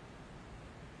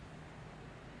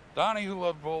 Donnie who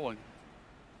loved bowling.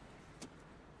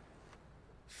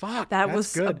 Fuck, that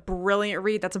was good. A brilliant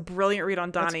read. That's a brilliant read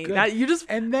on Donnie. You just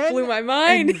blew my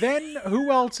mind. And then who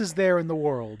else is there in the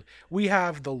world? We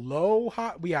have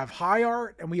we have high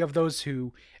art, and we have those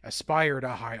who aspire to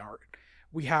high art.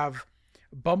 We have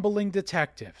bumbling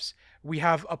detectives. We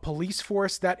have a police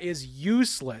force that is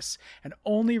useless and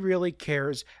only really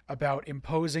cares about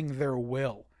imposing their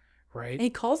will, right? And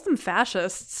he calls them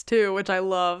fascists too, which I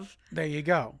love. There you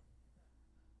go.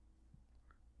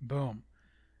 Boom.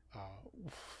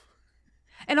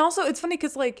 And also, it's funny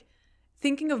because, like,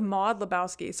 thinking of Maud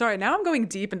Lebowski. Sorry, now I'm going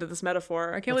deep into this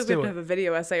metaphor. I can't believe we have to have a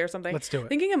video essay or something. Let's do it.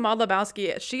 Thinking of Maud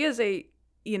Lebowski, she is a,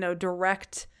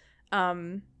 direct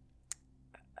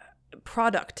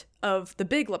product of the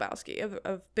Big Lebowski,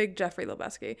 of Big Jeffrey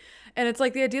Lebowski. And it's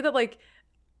like the idea that, like,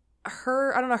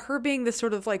 her being this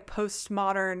sort of, like,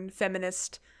 postmodern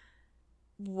feminist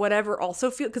whatever also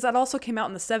feel, because that also came out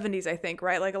in the 70s, I think,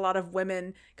 right? Like a lot of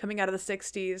women coming out of the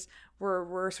 60s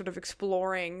were sort of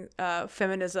exploring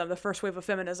feminism, the first wave of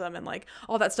feminism, and like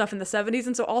all that stuff in the 70s.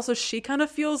 And so also she kind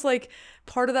of feels like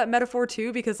part of that metaphor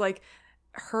too, because like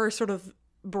her sort of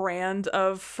brand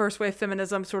of first wave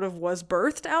feminism sort of was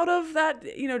birthed out of that,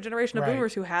 generation of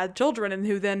boomers who had children and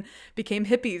who then became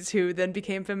hippies, who then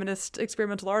became feminist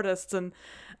experimental artists. And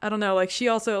I don't know, like she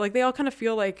also, like they all kind of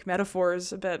feel like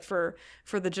metaphors a bit for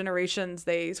the generations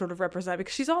they sort of represent,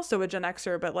 because she's also a Gen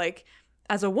Xer, but like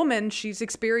as a woman, she's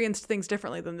experienced things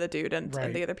differently than the dude and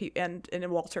the other people and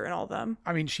Walter and all of them.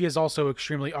 I mean, she is also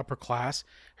extremely upper class.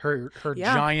 Her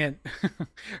giant,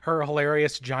 her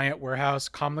hilarious giant warehouse,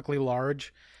 comically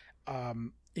large,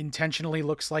 intentionally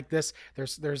looks like this.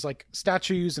 There's like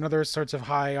statues and other sorts of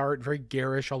high art, very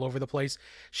garish all over the place.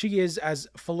 She is as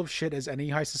full of shit as any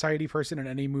high society person in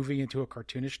any movie, into a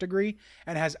cartoonish degree,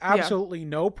 and has absolutely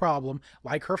no problem,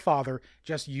 like her father,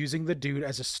 just using the dude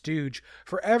as a stooge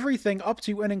for everything up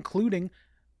to and including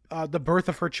the birth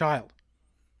of her child.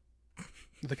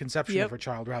 The conception of her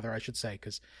child, rather, I should say,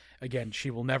 because again, she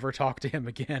will never talk to him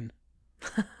again.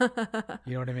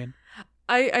 You know what I mean?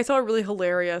 I saw a really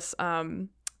hilarious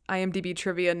IMDb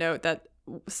trivia note that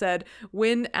said,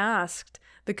 when asked,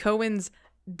 the Coens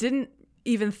didn't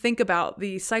even think about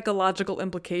the psychological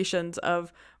implications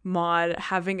of Maude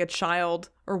having a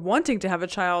child or wanting to have a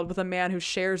child with a man who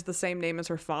shares the same name as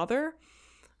her father,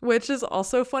 which is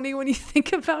also funny when you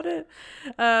think about it.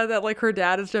 That like her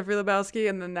dad is Jeffrey Lebowski,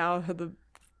 and then now the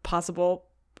possible,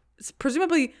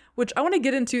 presumably, which I want to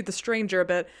get into the stranger a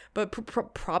bit, but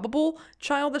probable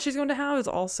child that she's going to have is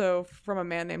also from a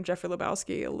man named Jeffrey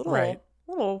Lebowski. A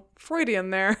little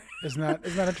Freudian there. Isn't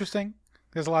that interesting?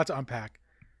 There's a lot to unpack.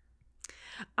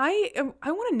 I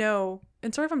want to know,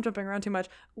 and sorry if I'm jumping around too much,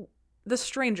 the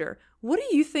stranger. What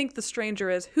do you think the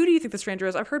stranger is? Who do you think the stranger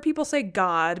is? I've heard people say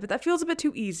God, but that feels a bit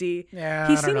too easy. Yeah,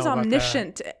 he seems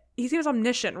omniscient. He seems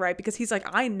omniscient, right? Because he's like,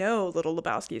 I know little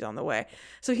Lebowski's on the way.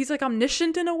 So he's like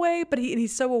omniscient in a way, but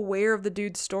he's so aware of the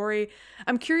dude's story.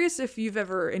 I'm curious if you've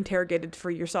ever interrogated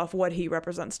for yourself what he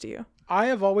represents to you. I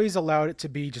have always allowed it to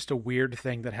be just a weird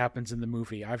thing that happens in the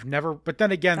movie. I've never, but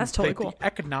then again, that's totally cool. The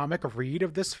economic read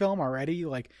of this film already,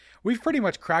 like we've pretty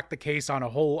much cracked the case on a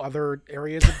whole other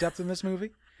areas of depth in this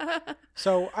movie.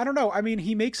 So I don't know. I mean,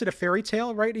 he makes it a fairy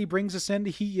tale, right? He brings us in.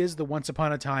 He is the once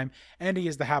upon a time, and he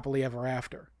is the happily ever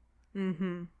after.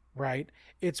 Mm-hmm. Right?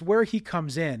 It's where he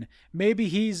comes in. Maybe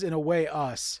he's in a way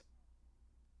us,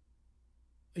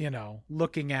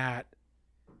 looking at,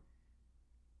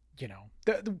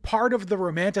 the part of the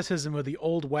romanticism of the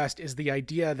Old West is the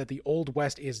idea that the Old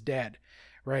West is dead,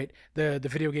 right? The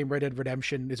video game Red Dead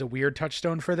Redemption is a weird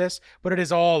touchstone for this, but it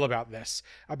is all about this,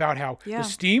 about how the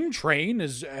steam train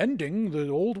is ending the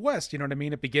Old West. You know what I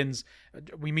mean? It begins,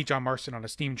 we meet John Marston on a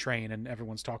steam train and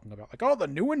everyone's talking about like, oh, the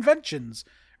new inventions,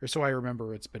 or so I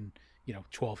remember. It's been,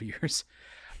 12 years,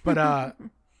 but, I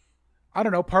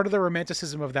don't know. Part of the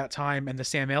romanticism of that time and the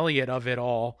Sam Elliott of it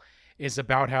all is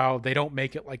about how they don't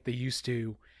make it like they used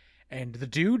to, and the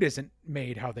dude isn't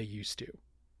made how they used to.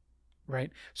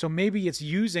 Right. So maybe it's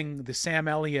using the Sam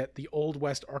Elliott, the Old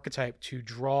West archetype to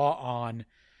draw on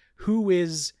who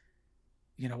is,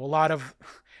 there's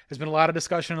been a lot of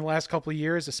discussion in the last couple of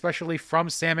years, especially from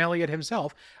Sam Elliott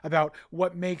himself, about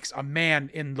what makes a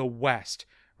man in the West.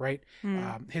 Right.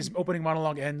 His opening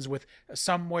monologue ends with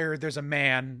somewhere there's a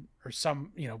man, or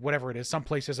some, whatever it is,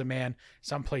 someplace there's a man,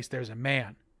 someplace there's a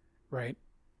man. Right.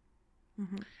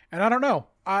 Mm-hmm. And I don't know.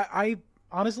 I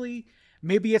honestly,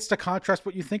 maybe it's to contrast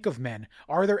what you think of men.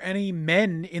 Are there any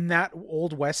men in that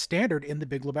Old West standard in the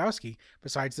Big Lebowski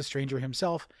besides the stranger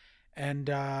himself? And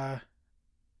the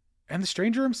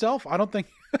stranger himself, I don't think.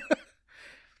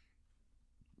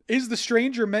 Is the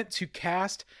stranger meant to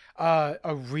cast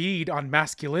a read on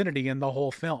masculinity in the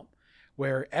whole film,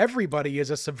 where everybody is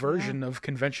a subversion of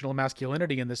conventional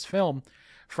masculinity in this film,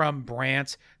 from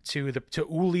Brandt to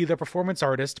Uli, the performance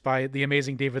artist by the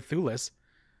amazing David Thewlis.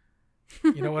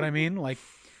 You know what I mean? Like,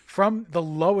 from the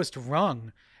lowest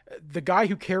rung, the guy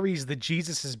who carries the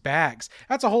Jesus's bags,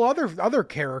 that's a whole other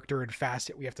character and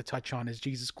facet we have to touch on, is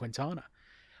Jesus Quintana.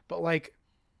 But like,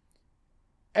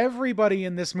 everybody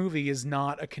in this movie is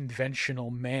not a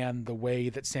conventional man the way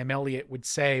that Sam Elliott would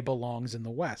say belongs in the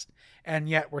West. And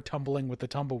yet we're tumbling with the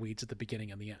tumbleweeds at the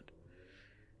beginning and the end.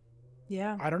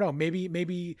 Yeah. I don't know.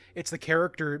 Maybe it's the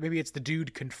character. Maybe it's the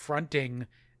dude confronting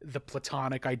the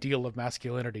Platonic ideal of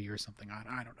masculinity or something.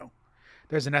 I don't know.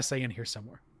 There's an essay in here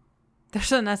somewhere.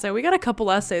 There's an essay. We got a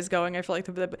couple essays going. I feel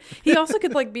like he also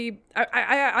could like be.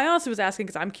 I honestly was asking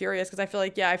because I'm curious, because I feel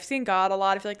like I've seen God a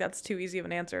lot. I feel like that's too easy of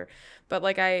an answer, but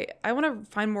like I want to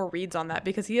find more reads on that,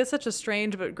 because he is such a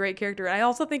strange but great character. And I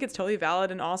also think it's totally valid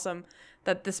and awesome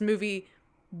that this movie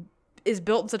is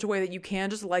built in such a way that you can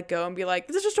just let go and be like,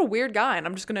 this is just a weird guy and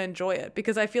I'm just going to enjoy it.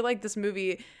 Because I feel like this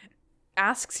movie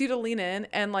asks you to lean in,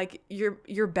 and like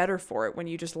you're better for it when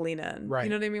you just lean in. Right. You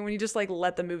know what I mean? When you just like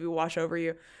let the movie wash over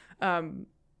you.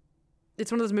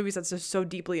 It's one of those movies that's just so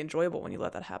deeply enjoyable when you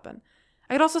let that happen.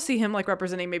 I could also see him like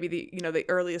representing maybe the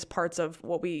earliest parts of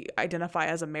what we identify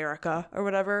as America or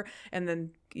whatever, and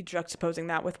then juxtaposing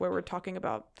that with where we're talking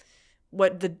about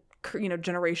what the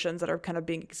generations that are kind of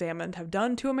being examined have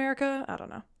done to America. I don't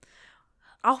know.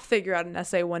 I'll figure out an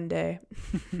essay one day.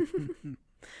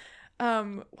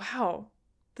 Wow.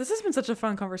 This has been such a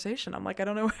fun conversation. I'm like, I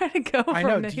don't know where to go from here.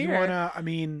 I know. Do you want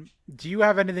to, do you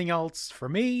have anything else for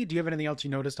me? Do you have anything else you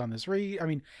noticed on this read? I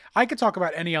mean, I could talk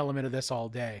about any element of this all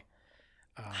day.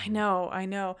 I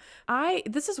know.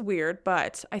 This is weird,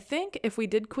 but I think if we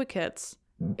did quick hits,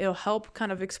 it'll help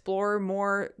kind of explore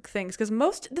more things. Because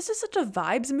this is such a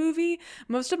vibes movie.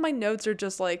 Most of my notes are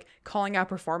just like calling out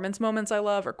performance moments I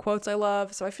love or quotes I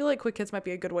love. So I feel like quick hits might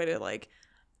be a good way to like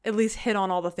at least hit on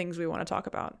all the things we want to talk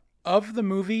about. Of the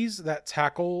movies that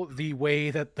tackle the way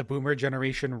that the boomer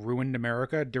generation ruined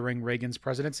America during Reagan's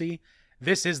presidency,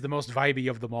 this is the most vibey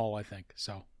of them all, I think.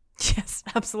 So yes,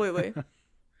 absolutely.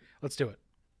 Let's do it.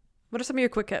 What are some of your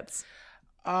quick hits?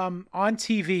 On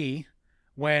TV,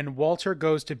 when Walter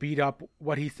goes to beat up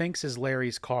what he thinks is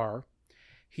Larry's car,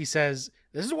 he says,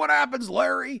 "This is what happens,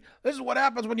 Larry. This is what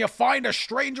happens when you find a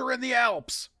stranger in the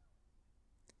Alps."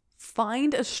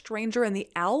 Find a stranger in the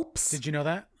Alps? Did you know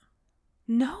that?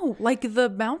 No, like the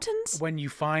mountains? When you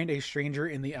find a stranger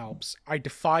in the Alps. I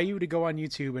defy you to go on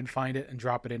YouTube and find it and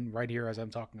drop it in right here as I'm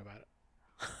talking about it.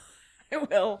 I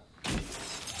will.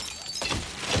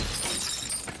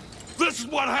 This is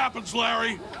what happens,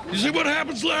 Larry. You see what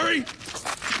happens, Larry?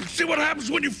 You see what happens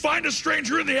when you find a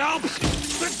stranger in the Alps?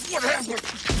 This is what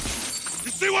happens.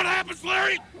 You see what happens,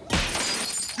 Larry?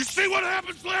 You see what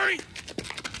happens, Larry?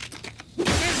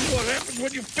 This is what happens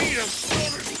when you feed us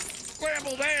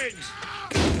scrambled eggs.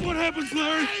 What happens,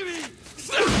 Larry? This is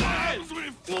what happens when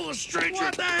you fool a stranger.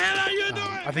 What the hell are you doing?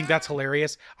 I think that's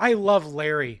hilarious. I love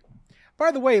Larry.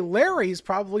 By the way, Larry's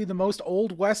probably the most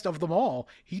Old West of them all.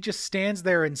 He just stands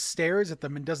there and stares at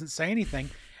them and doesn't say anything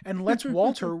and lets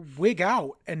Walter wig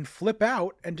out and flip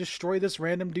out and destroy this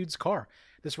random dude's car.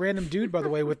 This random dude, by the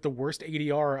way, with the worst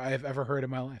ADR I have ever heard in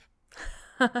my life.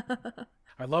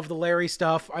 I love the Larry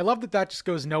stuff. I love that just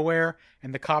goes nowhere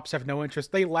and the cops have no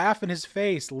interest. They laugh in his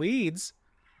face. Leads.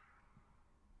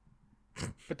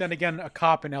 But then again, a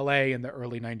cop in LA in the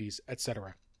early 90s,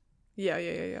 etc.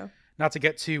 Yeah. Not to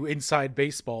get too inside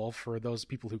baseball for those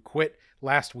people who quit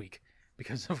last week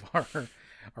because of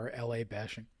our LA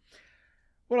bashing.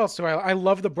 What else do I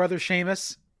love the brother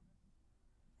Seamus.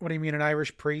 What do you mean, an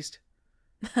Irish priest?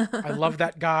 I love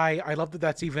that guy. I love that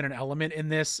that's even an element in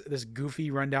this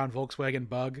goofy rundown Volkswagen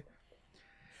Bug.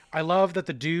 I love that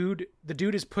the dude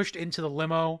is pushed into the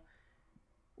limo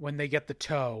when they get the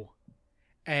tow.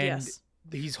 And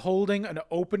he's holding an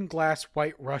open glass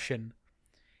White Russian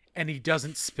and he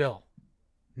doesn't spill.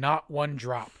 Not one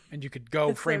drop. And you could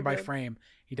go frame by frame.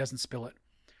 He doesn't spill it.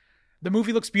 The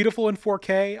movie looks beautiful in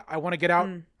 4K. I want to get out.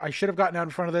 I should have gotten out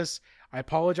in front of this. I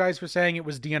apologize for saying it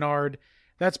was DNR'd.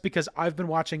 That's because I've been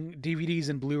watching DVDs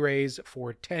and Blu-rays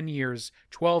for 10 years,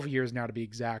 12 years now to be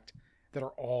exact, that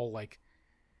are all like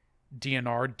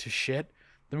DNR'd to shit.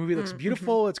 The movie looks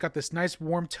beautiful. It's got this nice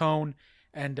warm tone.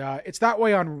 And it's that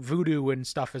way on Vudu and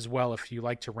stuff as well if you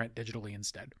like to rent digitally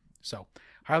instead. So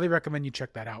highly recommend you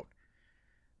check that out.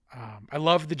 I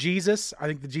love the Jesus. I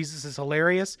think the Jesus is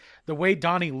hilarious. The way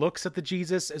Donnie looks at the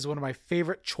Jesus is one of my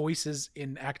favorite choices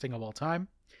in acting of all time.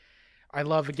 I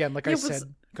love, again, like I said,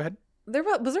 go ahead. Was there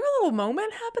a little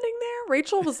moment happening there?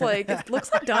 Rachel was like, it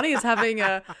looks like Donnie is having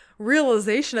a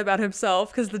realization about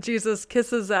himself because the Jesus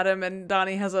kisses at him and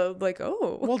Donnie has a like,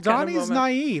 oh. Well, Donnie's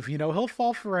naive, he'll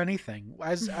fall for anything.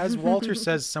 As Walter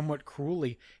says somewhat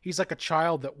cruelly, he's like a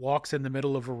child that walks in the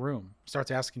middle of a room,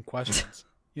 starts asking questions,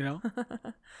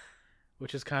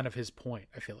 which is kind of his point,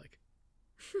 I feel like.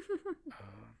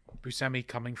 Buscemi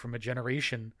coming from a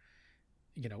generation,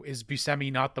 is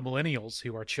Buscemi not the millennials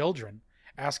who are children?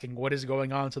 Asking what is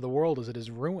going on to the world as it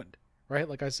is ruined, right?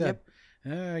 Like I said,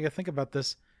 I gotta think about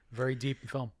this very deep in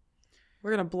film.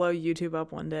 We're gonna blow YouTube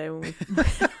up one day when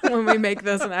when we make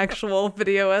this an actual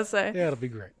video essay. Yeah, it'll be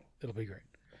great.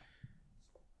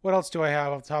 What else do I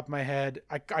have off the top of my head?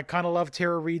 I kind of love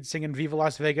Tara Reid singing Viva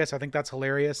Las Vegas. I think that's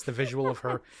hilarious. The visual of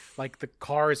her, like the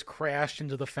car is crashed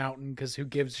into the fountain because who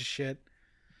gives a shit?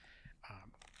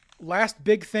 Last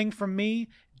big thing from me,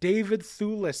 David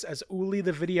Thewlis as Uli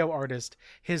the video artist.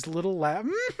 His little laugh.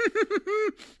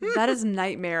 That is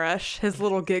nightmarish. His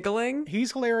little giggling.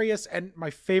 He's hilarious. And my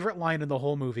favorite line in the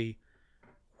whole movie,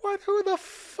 who the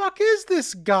fuck is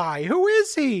this guy? Who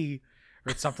is he?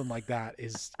 Or something like that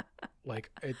is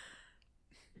Like, it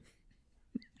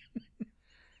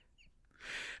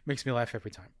makes me laugh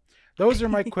every time. Those are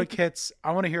my quick hits.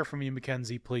 I want to hear from you,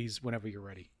 Mackenzie, please, whenever you're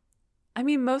ready. I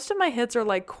mean, most of my hits are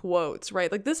like quotes, right?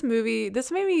 Like this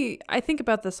movie, I think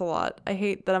about this a lot. I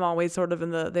hate that I'm always sort of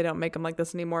in the they don't make them like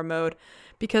this anymore mode,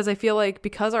 because I feel like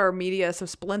because our media is so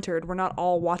splintered, we're not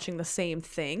all watching the same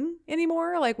thing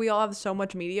anymore. Like we all have so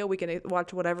much media, we can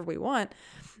watch whatever we want.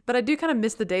 But I do kind of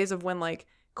miss the days of when like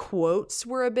quotes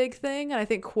were a big thing. And I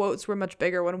think quotes were much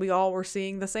bigger when we all were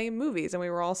seeing the same movies and we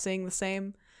were all seeing the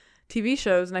same TV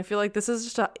shows. And I feel like this is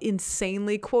just an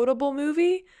insanely quotable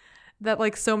movie. That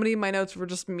like so many of my notes were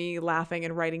just me laughing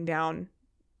and writing down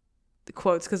the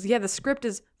quotes. Because yeah, the script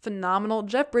is phenomenal.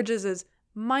 Jeff Bridges is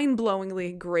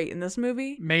mind-blowingly great in this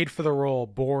movie. Made for the role,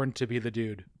 born to be the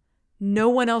dude. No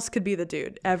one else could be the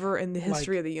dude ever in the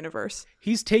history of the universe.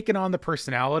 He's taken on the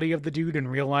personality of the dude in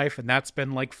real life, and that's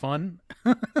been like fun.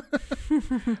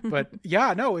 But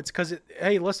yeah, no, it's because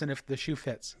hey, listen, if the shoe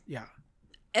fits, yeah.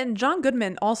 And John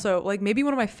Goodman also, like maybe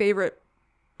one of my favorite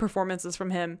performances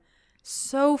from him.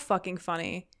 So fucking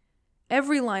funny.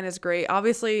 Every line is great.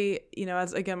 Obviously, you know,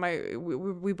 as again,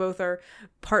 we both are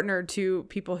partnered to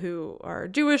people who are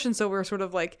Jewish, and so we're sort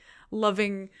of like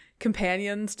loving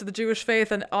companions to the Jewish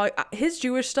faith. And his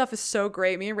Jewish stuff is so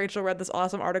great. Me and Rachel read this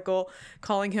awesome article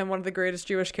calling him one of the greatest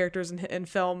Jewish characters in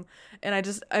film. And I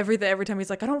just every time he's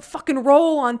like, I don't fucking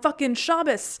roll on fucking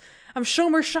Shabbos. I'm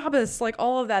Shomer Shabbos. Like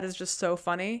all of that is just so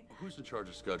funny. Who's in charge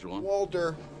of scheduling?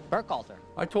 Walter. Burkhalter.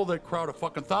 I told that crowd a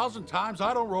fucking 1,000 times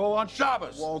I don't roll on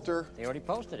Shabbos. Walter. They already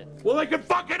posted it. Well, they can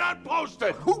fucking unpost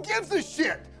it. Who gives a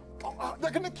shit? They're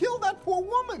gonna kill that poor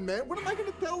woman, man. What am I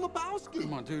gonna tell Lebowski?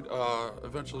 Come on, dude.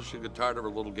 Eventually she'll get tired of her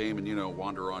little game and, you know,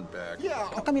 wander on back. Yeah.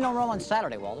 How come you don't roll on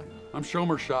Saturday, Walter? I'm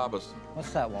Shomer Shabbos.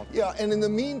 What's that, Walter? Yeah, and in the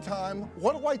meantime,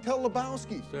 what do I tell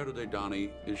Lebowski? Saturday, Donnie,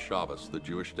 is Shabbos, the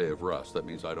Jewish day of rest. That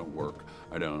means I don't work.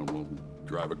 I don't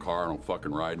drive a car. I don't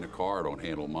fucking ride in a car. I don't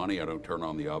handle money. I don't turn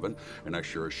on the oven. And I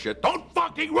sure as shit don't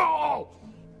fucking roll!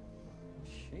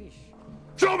 Sheesh.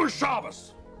 Shomer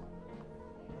Shabbos!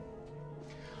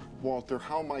 Walter,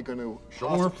 how am I gonna...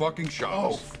 Shomer fucking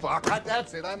Shabbos. Oh, fuck.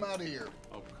 That's it. I'm out of here.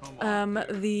 Oh, come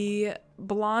on. The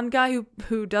blonde guy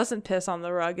who doesn't piss on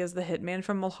the rug is the hitman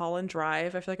from Mulholland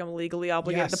Drive. I feel like I'm legally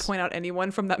obligated to point out anyone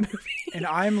from that movie. And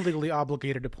I'm legally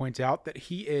obligated to point out that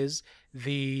he's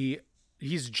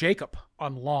Jacob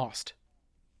on Lost.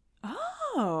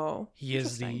 Oh. He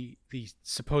is the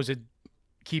supposed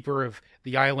keeper of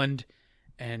the island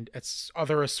and its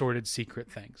other assorted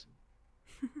secret things.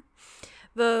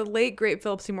 The late great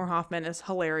Philip Seymour Hoffman is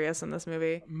hilarious in this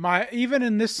movie. Even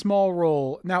in this small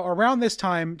role, now around this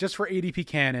time, just for ADP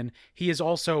canon, he is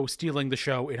also stealing the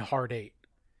show in Hard 8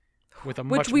 with a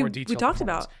much more detailed we talked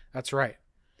performance. about. That's right.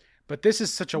 But this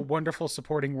is such a wonderful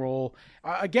supporting role.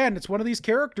 Again, it's one of these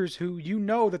characters who you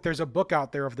know that there's a book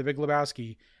out there of The Big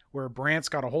Lebowski where Brant's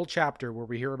got a whole chapter where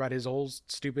we hear about his whole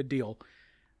stupid deal.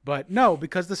 But no,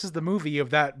 because this is the movie of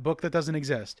that book that doesn't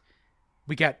exist,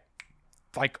 we get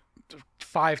like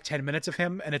 5-10 minutes of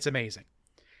him, and it's amazing.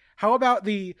 How about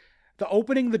the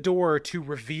opening the door to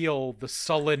reveal the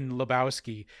sullen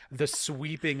Lebowski, the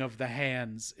sweeping of the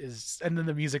hands and then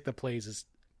the music that plays is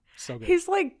so good. He's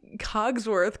like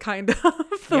Cogsworth, kind of,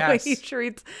 the way he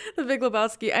treats the Big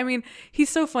Lebowski. I mean, he's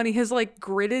so funny. His like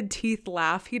gritted teeth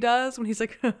laugh he does when he's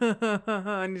like,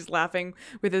 and he's laughing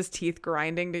with his teeth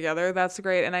grinding together. That's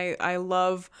great. And I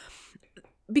love,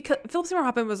 because Philip Seymour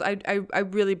Hoffman was, I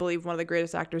really believe, one of the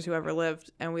greatest actors who ever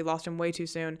lived, and we lost him way too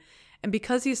soon. And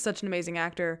because he's such an amazing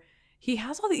actor, he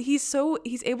has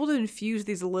he's able to infuse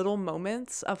these little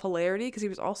moments of hilarity, because he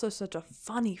was also such a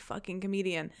funny fucking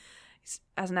comedian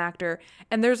as an actor.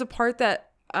 And there's a part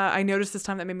that I noticed this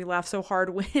time that made me laugh so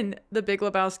hard when the Big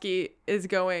Lebowski is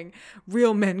going,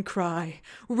 real men cry,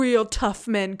 real tough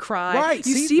men cry. Right.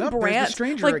 You see Brant, Brant, the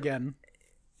stranger like, again.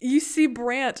 You see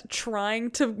Brant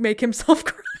trying to make himself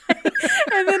cry.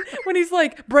 And then when he's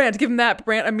like, Brant, give him that,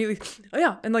 Brant immediately, oh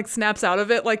yeah, and like snaps out of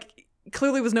it. Like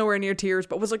clearly was nowhere near tears,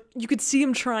 but was like, you could see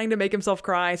him trying to make himself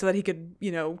cry so that he could,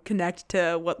 you know, connect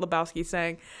to what Lebowski's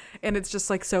saying. And it's just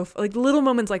like, so like little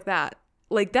moments like that.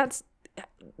 Like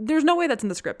there's no way that's in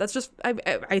the script. That's just,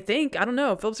 I think, I don't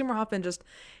know. Philip Seymour Hoffman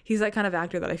he's that kind of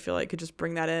actor that I feel like could just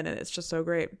bring that in, and it's just so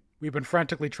great. We've been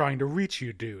frantically trying to reach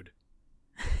you, dude.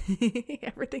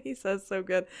 Everything he says so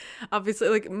good. Obviously,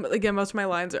 like again, most of my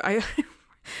lines are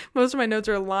most of my notes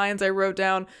are lines I wrote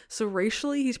down. So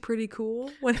racially, he's pretty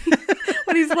cool when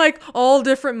he's like all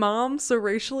different moms. So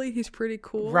racially, he's pretty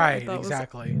cool. Right,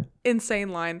 exactly. Insane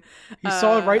line. He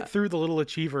saw right through the little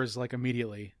achievers like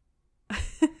immediately.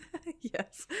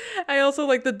 Yes. I also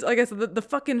like like I said, the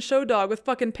fucking show dog with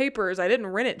fucking papers. I didn't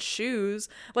rent it shoes.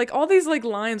 Like all these like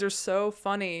lines are so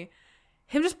funny.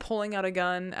 Him just pulling out a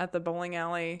gun at the bowling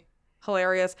alley.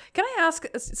 Hilarious. Can I ask,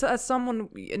 as someone,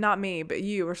 not me, but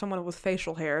you, or someone with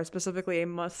facial hair, specifically a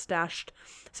mustached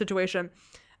situation,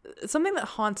 something that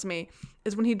haunts me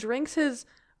is when he drinks his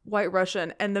White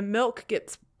Russian and the milk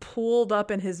gets pulled up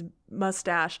in his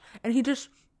mustache and he just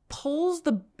pulls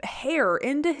the hair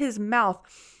into his mouth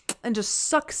and just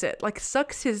sucks it, like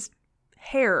sucks his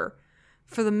hair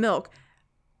for the milk.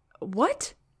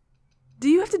 What? Do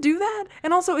you have to do that?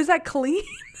 And also, is that clean?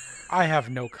 I have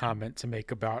no comment to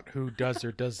make about who does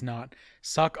or does not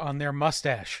suck on their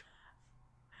mustache.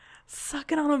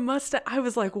 Sucking on a mustache. I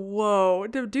was like, whoa.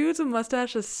 Do dudes with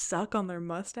mustaches suck on their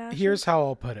mustache? Here's how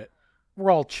I'll put it.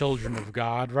 We're all children of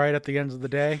God, right? At the end of the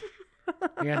day.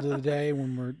 The end of the day,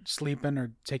 when we're sleeping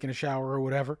or taking a shower or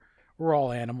whatever, we're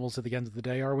all animals at the end of the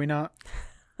day, are we not?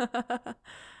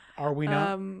 Are we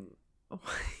not?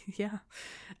 Yeah.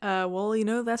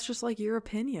 Well, that's just like your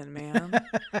opinion, man.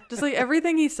 Just like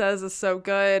everything he says is so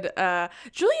good.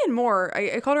 Julianne Moore,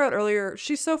 I called her out earlier.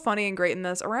 She's so funny and great in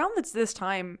this. Around this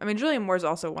time, I mean, Julianne Moore is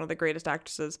also one of the greatest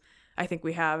actresses I think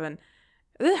we have. And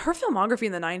her filmography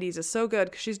in the 90s is so good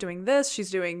because she's doing this. She's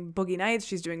doing Boogie Nights.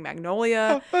 She's doing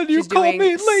Magnolia. She's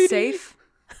doing Safe.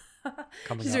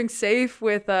 She's doing Safe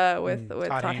with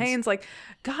Todd Haynes. Like,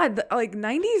 God, like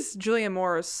 90s Julianne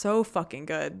Moore is so fucking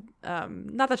good.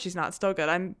 Not that she's not still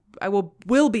good. I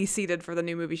will be seated for the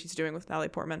new movie she's doing with Natalie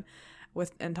Portman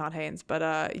and Todd Haynes.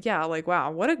 But yeah, like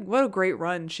wow, what a great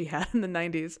run she had in the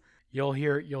 90s. You'll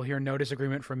hear no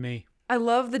disagreement from me. I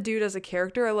love the dude as a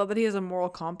character. I love that he has a moral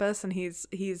compass and he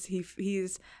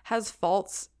has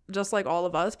faults just like all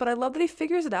of us, but I love that he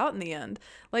figures it out in the end.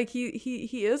 Like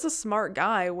he is a smart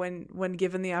guy when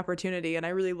given the opportunity, and I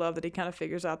really love that he kind of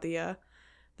figures out the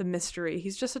mystery.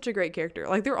 He's just such a great character.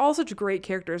 Like they're all such great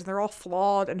characters. They're all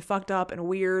flawed and fucked up and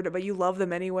weird, but you love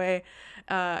them anyway.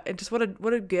 And just what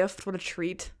a gift, what a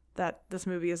treat that this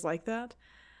movie is like that.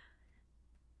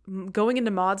 Going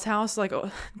into Maud's house, like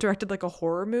directed like a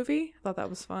horror movie. I thought that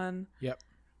was fun. Yep.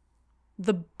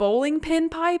 The bowling pin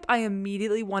pipe, I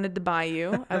immediately wanted to buy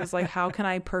you. I was like, how can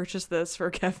I purchase this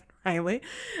for Kevin Riley?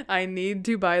 I need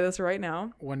to buy this right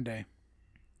now. One day.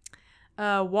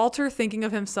 Walter thinking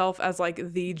of himself as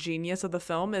like the genius of the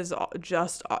film is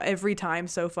just every time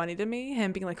so funny to me.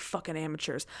 Him being like, fucking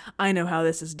amateurs. I know how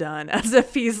this is done. As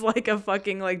if he's like a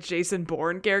fucking like Jason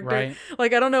Bourne character. Right.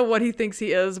 Like, I don't know what he thinks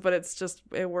he is, but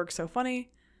it works so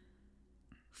funny.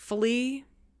 Flea.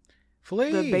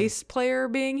 The bass player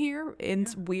being here.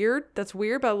 It's weird. That's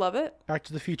weird, but I love it. Back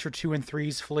to the Future 2 and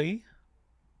 3's Flea.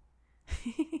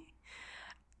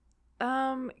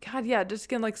 God, yeah, just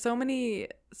again, like so many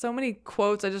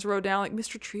quotes I just wrote down, like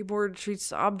Mr. Treeboard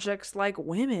treats objects like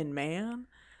women, man.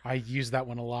 I use that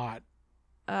one a lot.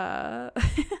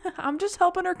 I'm just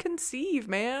helping her conceive,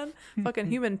 man. Fucking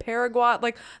human paraglot.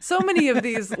 Like so many of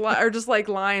these are just like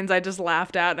lines I just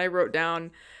laughed at and I wrote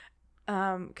down.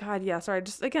 God, yeah, sorry.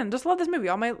 Just love this movie.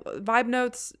 All my vibe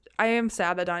notes. I am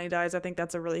sad that Donnie dies. I think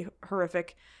that's a really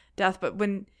horrific death. But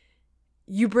when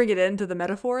you bring it into the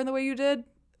metaphor in the way you did,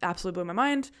 absolutely blew my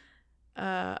mind.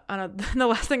 The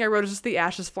last thing I wrote is just the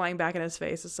ashes flying back in his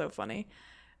face is so funny.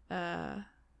 Man,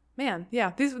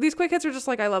 yeah. These quick hits are just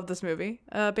like I love this movie,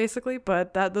 basically.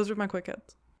 But those are my quick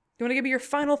hits. You want to give me your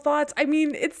final thoughts? I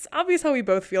mean, it's obvious how we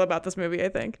both feel about this movie. I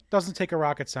think doesn't take a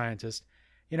rocket scientist.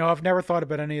 I've never thought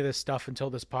about any of this stuff until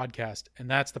this podcast,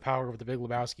 and that's the power of The Big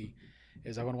Lebowski,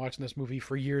 is I've been watching this movie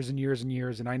for years and years and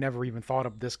years, and I never even thought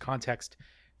of this context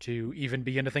to even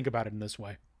begin to think about it in this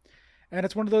way. And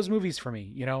it's one of those movies for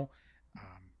me,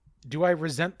 do I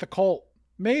resent the cult?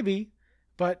 Maybe,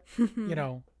 but,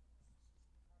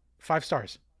 5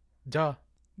 stars. Duh.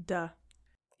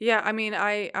 Yeah, I mean,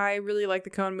 I really like the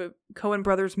Coen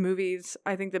brothers movies.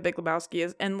 I think The Big Lebowski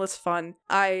is endless fun.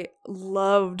 I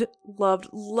loved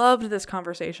this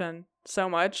conversation so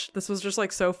much. This was just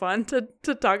like so fun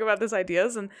to talk about these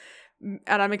ideas, and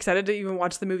I'm excited to even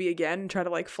watch the movie again and try to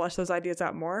like flesh those ideas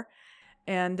out more.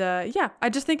 And yeah,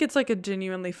 I just think it's like a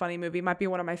genuinely funny movie. It might be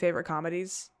one of my favorite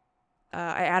comedies.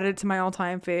 I added it to my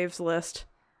all-time faves list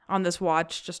on this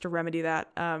watch just to remedy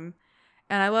that.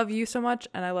 And I love you so much,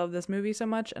 and I love this movie so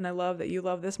much, and I love that you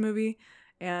love this movie,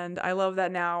 and I love that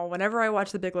now whenever I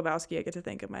watch The Big Lebowski, I get to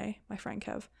think of my friend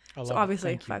Kev. So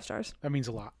obviously 5 stars. That means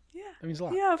a lot. Yeah. That means a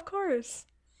lot. Yeah, of course.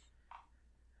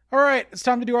 All right, it's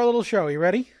time to do our little show. You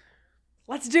ready?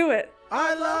 Let's do it.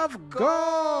 I love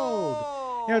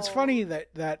gold. It's funny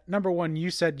that number one, you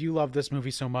said you love this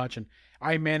movie so much, and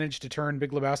I managed to turn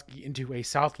Big Lebowski into a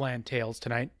Southland Tales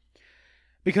tonight.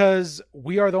 Because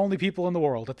we are the only people in the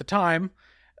world. At the time,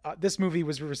 this movie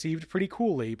was received pretty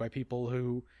coolly by people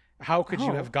who, how could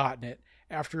you have gotten it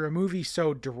after a movie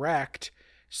so direct,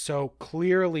 so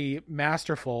clearly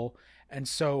masterful, and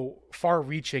so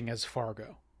far-reaching as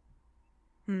Fargo?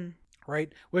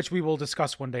 Right? Which we will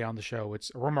discuss one day on the show.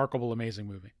 It's a remarkable, amazing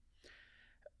movie.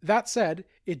 That said,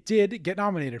 it did get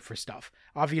nominated for stuff.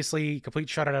 Obviously, complete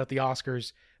shutout at the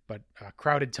Oscars, but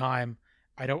Crowded Time.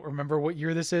 I don't remember what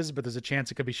year this is, but there's a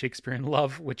chance it could be Shakespeare in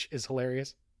Love, which is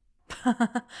hilarious.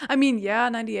 I mean, yeah,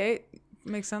 98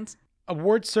 makes sense.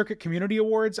 Award Circuit Community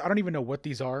Awards. I don't even know what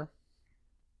these are.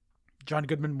 John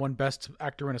Goodman won Best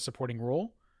Actor in a Supporting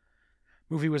Role.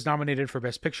 Movie was nominated for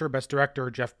Best Picture, Best Director,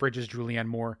 Jeff Bridges, Julianne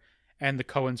Moore, and the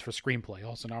Coens for Screenplay,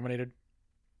 also nominated.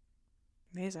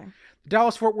 Amazing. The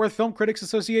Dallas-Fort Worth Film Critics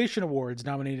Association Awards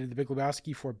nominated The Big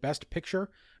Lebowski for Best Picture.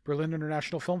 Berlin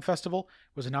International Film Festival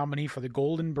was a nominee for the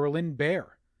Golden Berlin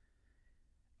Bear.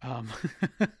 In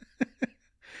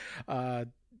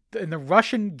the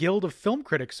Russian Guild of Film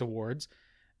Critics Awards,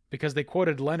 because they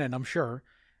quoted Lenin, I'm sure,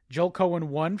 Joel Coen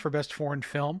won for Best Foreign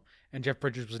Film, and Jeff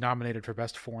Bridges was nominated for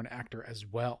Best Foreign Actor as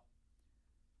well.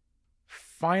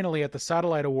 Finally, at the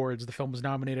Satellite Awards, the film was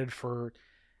nominated for,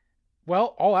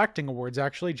 well, all acting awards,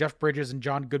 actually. Jeff Bridges and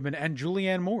John Goodman and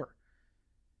Julianne Moore.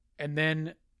 And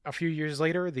then a few years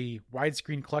later, the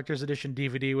Widescreen Collector's Edition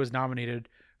DVD was nominated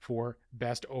for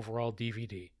Best Overall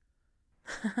DVD.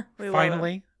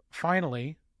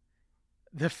 Finally,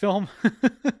 the film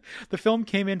the film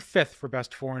came in 5th for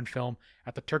Best Foreign Film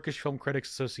at the Turkish Film Critics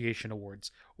Association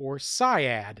Awards, or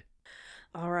SIAD.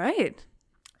 All right.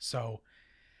 So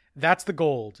that's the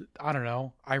gold. I don't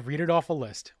know. I read it off a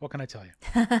list. What can I tell you?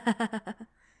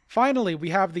 Finally, we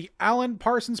have the Alan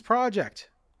Parsons Project,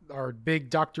 our big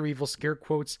Dr. Evil scare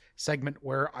quotes segment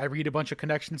where I read a bunch of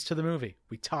connections to the movie.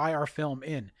 We tie our film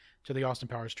in to the Austin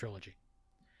Powers trilogy.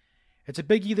 It's a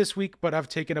biggie this week, but I've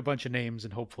taken a bunch of names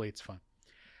and hopefully it's fun.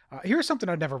 Here's something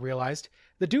I've never realized.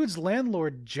 The dude's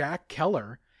landlord, Jack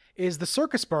Keller, is the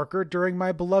circus barker during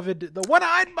my beloved The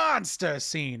One-Eyed Monster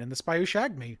scene in The Spy Who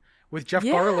Shagged Me, with Jeff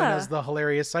Garlin as the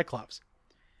hilarious Cyclops.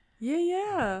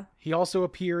 Yeah. He also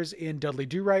appears in Dudley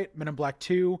Do-Right, Men in Black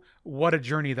 2, what a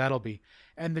journey that'll be,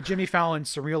 and the Jimmy Fallon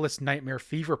Surrealist Nightmare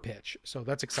Fever pitch. So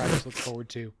that's exciting to look forward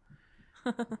to.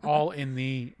 All in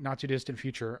the not-too-distant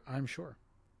future, I'm sure.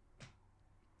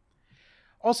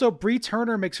 Also, Bree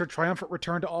Turner makes her triumphant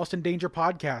return to Austin Danger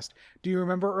podcast. Do you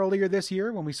remember earlier this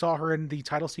year when we saw her in the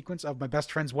title sequence of My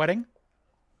Best Friend's Wedding?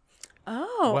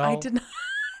 Oh, well, I did not.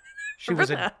 She was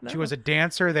a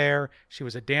dancer there. She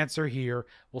was a dancer here.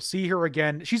 We'll see her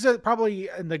again. She's probably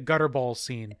in the gutter ball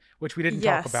scene, which we didn't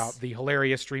talk about. The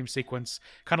hilarious dream sequence,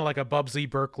 kind of like a Bubsy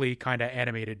Berkeley kind of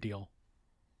animated deal.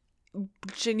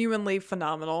 Genuinely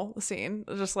phenomenal scene.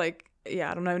 Just like,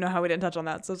 yeah, I don't even know how we didn't touch on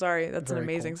that. So sorry. That's very an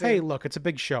amazing scene. Hey, look, it's a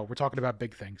big show. We're talking about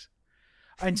big things.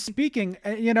 And speaking,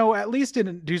 you know, at least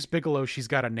in Deuce Bigalow, she's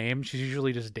got a name. She's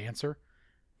usually just dancer.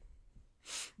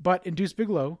 But in Deuce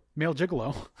Bigalow, Male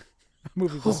Gigolo, a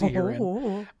movie we'll see her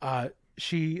in,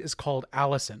 she is called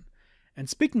Allison. And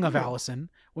speaking of Allison,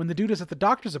 when the dude is at the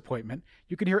doctor's appointment,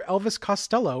 you can hear Elvis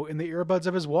Costello in the earbuds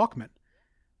of his Walkman.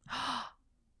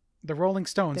 The Rolling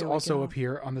Stones also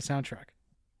appear on the soundtrack.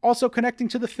 Also connecting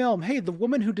to the film, hey, the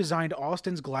woman who designed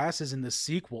Austin's glasses in the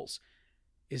sequels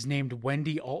is named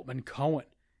Wendy Altman Cohen.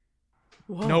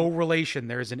 Whoa. No relation,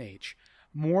 there's an H.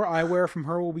 More eyewear from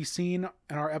her will be seen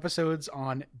in our episodes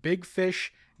on Big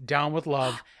Fish, Down with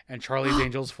Love, and Charlie's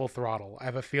Angels Full Throttle. I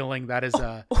have a feeling that is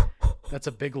that's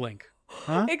a big link.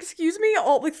 Huh? Excuse me,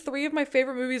 all like 3 of my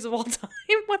favorite movies of all time.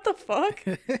 What the fuck?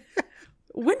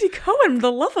 Wendy Cohen,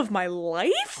 the love of my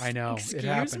life? I know.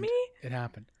 Excuse me? It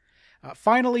happened.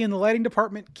 Finally, in the lighting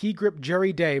department, Key Grip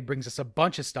Jerry Day brings us a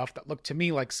bunch of stuff that look to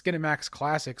me like Skinamax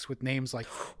classics with names like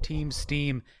Team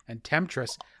Steam and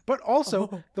Temptress, but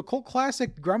also the cult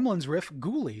classic Gremlins riff,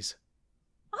 Ghoulies.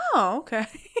 Oh, okay.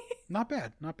 Not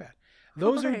bad.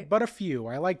 Those are but a few.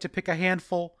 I like to pick a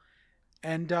handful,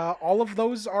 and all of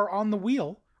those are on the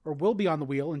wheel, or will be on the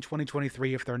wheel in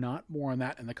 2023 if they're not. More on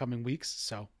that in the coming weeks,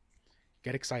 so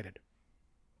get excited.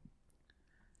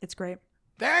 It's great.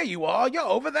 There you are. You're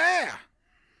over there.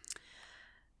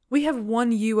 We have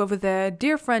one you over there.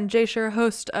 Dear friend Jasher,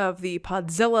 host of the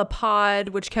Podzilla Pod,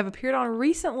 which Kev appeared on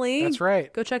recently. That's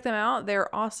right. Go check them out.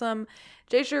 They're awesome.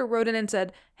 Jasher wrote in and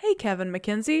said, "Hey, Kevin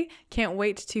McKenzie. Can't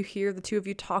wait to hear the two of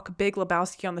you talk Big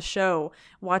Lebowski on the show.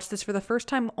 Watched this for the first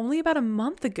time only about a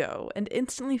month ago and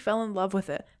instantly fell in love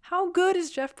with it. How good is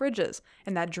Jeff Bridges?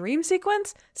 And that dream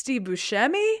sequence? Steve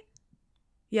Buscemi?"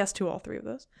 Yes to all 3 of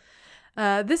those.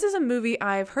 This is a movie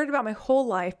I've heard about my whole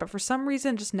life, but for some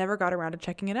reason just never got around to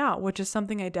checking it out, which is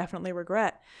something I definitely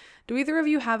regret. Do either of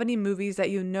you have any movies that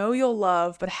you know you'll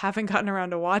love, but haven't gotten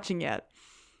around to watching yet?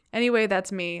 Anyway,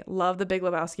 that's me. Love The Big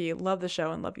Lebowski, love the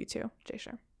show, and love you too, Jay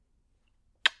Sher.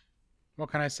 What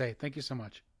can I say? Thank you so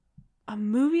much. A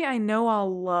movie I know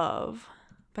I'll love,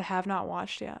 but have not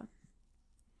watched yet.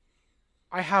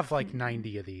 I have like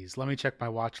 90 of these. Let me check my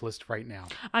watch list right now.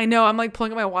 I know, I'm like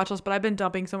pulling up my watch list, but I've been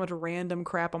dumping so much random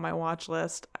crap on my watch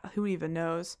list. Who even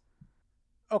knows?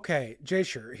 Okay, Jay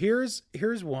Sher, here's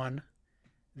one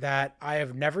that I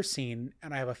have never seen,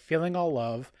 and I have a feeling I'll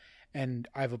love, and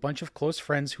I have a bunch of close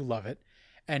friends who love it,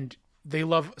 and they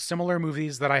love similar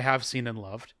movies that I have seen and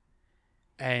loved,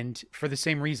 and for the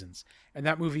same reasons. And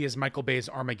that movie is Michael Bay's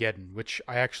Armageddon, which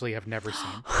I actually have never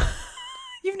seen.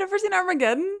 You've never seen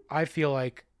Armageddon? I feel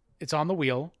like it's on the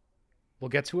wheel. We'll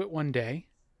get to it one day.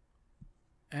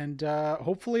 And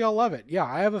hopefully I'll love it. Yeah,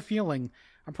 I have a feeling.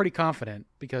 I'm pretty confident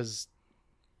because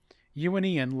you and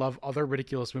Ian love other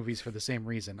ridiculous movies for the same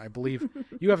reason. I believe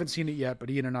you haven't seen it yet,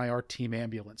 but Ian and I are Team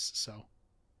Ambulance, so.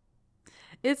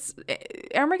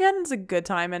 Armageddon's a good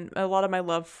time, and a lot of my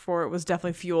love for it was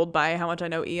definitely fueled by how much I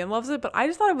know Ian loves it, but I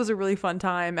just thought it was a really fun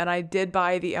time, and I did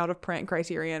buy the out-of-print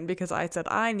Criterion because I said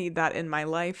I need that in my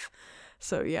life.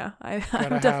 So yeah, I'm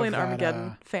definitely an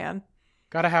Armageddon fan.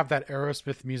 Gotta have that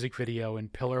Aerosmith music video in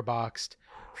pillar boxed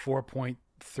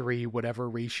 4.3 whatever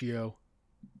ratio.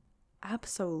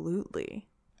 Absolutely.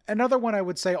 Another one I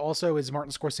would say also is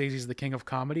Martin Scorsese's The King of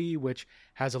Comedy, which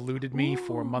has eluded me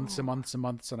for months and months and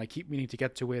months, and I keep meaning to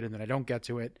get to it, and then I don't get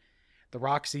to it. The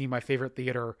Roxy, my favorite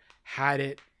theater, had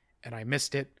it, and I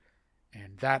missed it,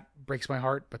 and that breaks my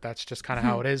heart, but that's just kind of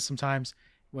how it is sometimes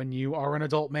when you are an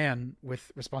adult man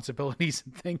with responsibilities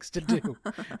and things to do.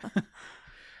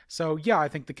 So, yeah, I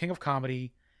think The King of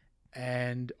Comedy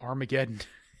and Armageddon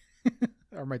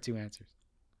are my two answers.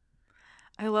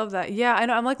 I love that. Yeah, I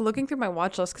know. I'm like looking through my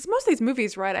watch list because most of these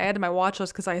movies, right, I add to my watch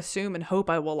list because I assume and hope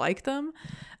I will like them.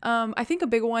 I think a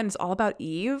big one is All About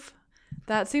Eve.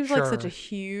 That seems like such a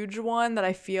huge one that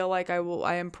I feel like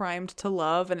I am primed to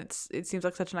love, and it seems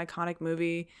like such an iconic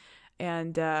movie.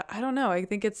 And I don't know. I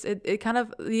think it kind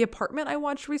of, The Apartment I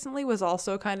watched recently was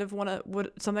also kind of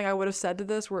something I would have said to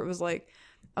this, where it was like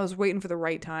I was waiting for the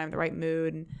right time, the right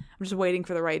mood, and I'm just waiting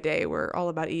for the right day where All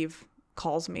About Eve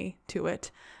calls me to it.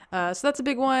 So that's a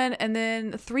big one. And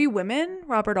then Three Women,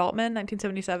 Robert Altman,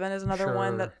 1977, is another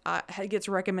one that gets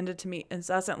recommended to me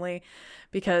incessantly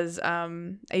because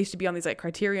I used to be on these like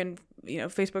Criterion,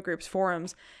 Facebook groups,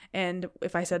 forums. And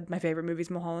if I said my favorite movie is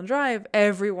Mulholland Drive,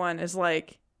 everyone is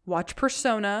like, watch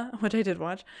Persona, which I did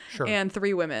watch, and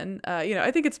Three Women.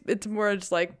 I think it's more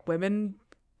just like women.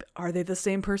 Are they the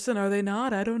same person? Are they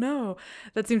not? I don't know.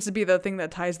 That seems to be the thing that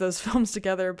ties those films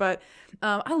together. But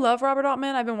I love Robert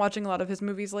Altman. I've been watching a lot of his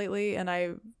movies lately, and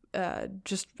I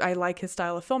like his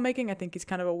style of filmmaking. I think he's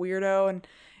kind of a weirdo and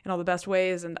in all the best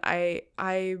ways. And I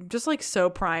just like so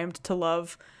primed to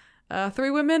love Three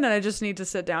Women, and I just need to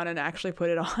sit down and actually put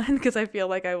it on because I feel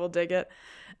like I will dig it.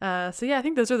 So yeah, I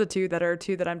think those are the two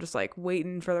that I'm just like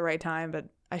waiting for the right time, but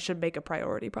I should make a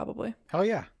priority probably. Hell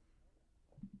yeah.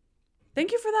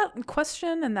 Thank you for that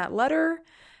question and that letter.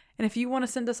 And if you want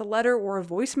to send us a letter or a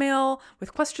voicemail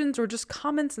with questions or just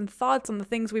comments and thoughts on the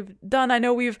things we've done, I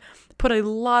know we've put a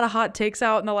lot of hot takes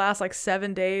out in the last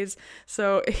 7 days.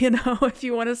 So, if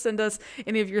you want to send us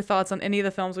any of your thoughts on any of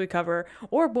the films we cover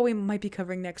or what we might be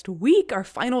covering next week, our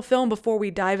final film before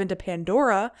we dive into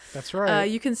Pandora. That's right.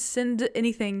 You can send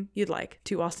anything you'd like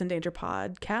to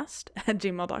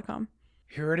austindangerpodcast@gmail.com.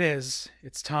 Here it is.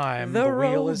 It's time. The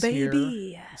wheel is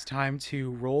baby. Here. It's time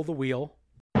to roll the wheel.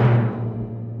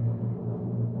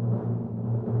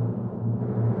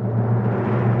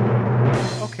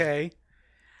 Okay.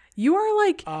 You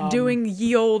are doing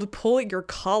ye old pull at your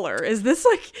collar. Is this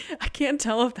I can't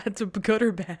tell if that's good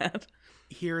or bad.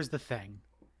 Here's the thing.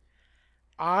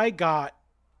 I got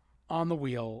on the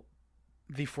wheel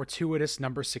the fortuitous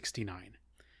number 69.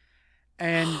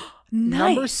 And nice.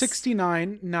 Number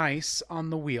 69, nice, on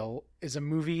the wheel, is a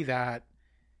movie that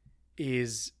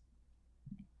was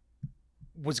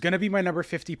going to be my number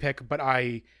 50 pick, but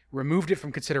I removed it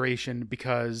from consideration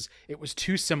because it was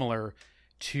too similar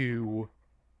to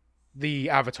the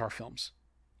Avatar films,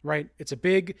 right? It's a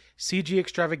big CG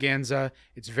extravaganza.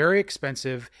 It's very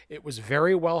expensive. It was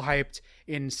very well hyped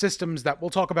in systems that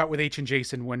we'll talk about with H and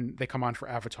Jason when they come on for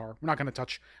Avatar. We're not going to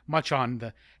touch much on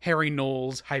the Harry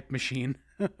Knowles hype machine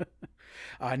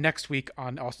next week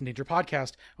on Austin Danger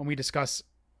Podcast when we discuss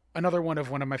another one of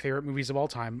my favorite movies of all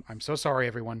time. I'm so sorry,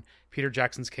 everyone. Peter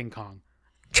Jackson's King Kong.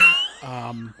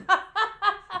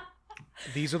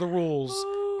 These are the rules.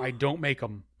 I don't make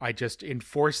them. I just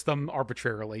enforce them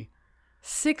arbitrarily.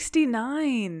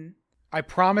 69. I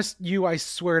promise you, I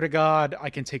swear to God, I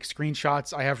can take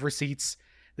screenshots. I have receipts.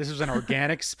 This was an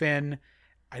organic spin.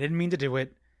 I didn't mean to do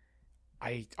it.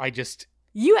 I just...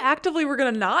 You actively were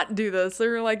going to not do this. You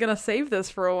were like going to save this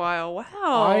for a while. Wow.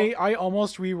 I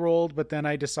almost re-rolled, but then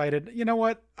I decided, you know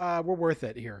what? We're worth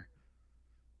it here.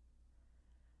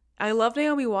 I love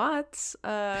Naomi Watts.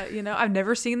 I've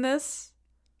never seen this.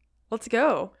 Let's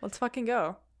go. Let's fucking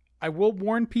go. I will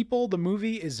warn people, the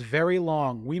movie is very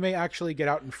long. We may actually get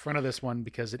out in front of this one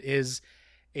because it is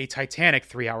a Titanic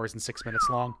 3 hours and 6 minutes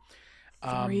long.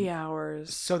 3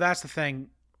 hours. So that's the thing.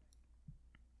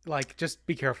 Like, just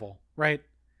be careful, right?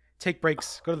 Take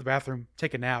breaks, go to the bathroom,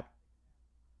 take a nap.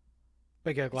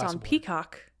 Get a glass it's on of water.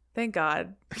 Peacock. Thank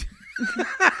God.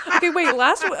 Okay, wait.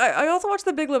 I also watched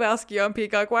The Big Lebowski on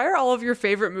Peacock. Why are all of your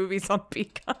favorite movies on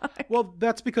Peacock? Well,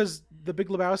 that's because The Big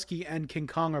Lebowski and King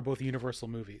Kong are both Universal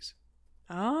movies.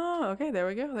 Oh, okay. There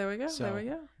we go.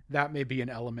 So that may be an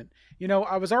element.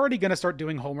 I was already going to start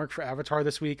doing homework for Avatar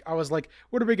this week. I was like,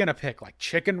 what are we going to pick? Like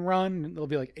Chicken Run? It'll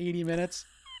be like 80 minutes.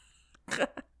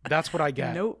 That's what I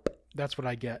get. Nope. That's what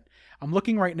I get. I'm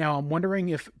looking right now. I'm wondering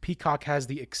if Peacock has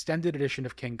the extended edition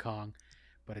of King Kong,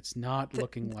 but it's not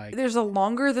looking like. There's a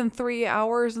longer than 3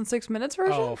 hours and 6 minutes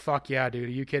version? Oh, fuck yeah, dude.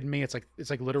 Are you kidding me? It's like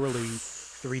literally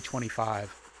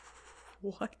 325.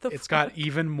 What the It's fuck? got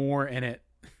even more in it.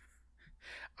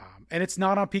 And it's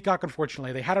not on Peacock,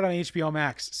 unfortunately. They had it on HBO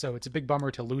Max, so it's a big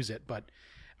bummer to lose it. But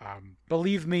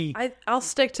believe me, I'll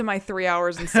stick to my 3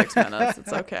 hours and 6 minutes.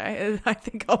 It's okay. I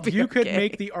think I'll be You okay. could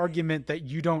make the argument that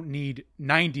you don't need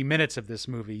 90 minutes of this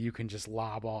movie. You can just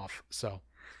lob off. So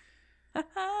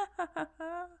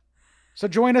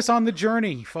join us on the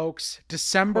journey, folks.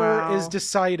 December is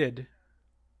decided.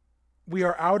 We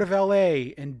are out of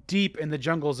LA and deep in the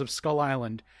jungles of Skull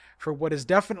Island for what is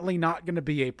definitely not going to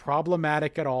be a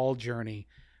problematic at all journey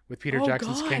with Peter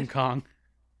Jackson's King Kong.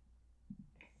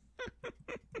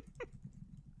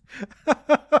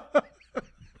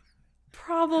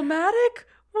 Problematic?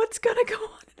 What's gonna go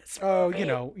on in this movie?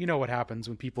 Oh, you know what happens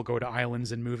when people go to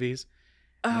islands in movies.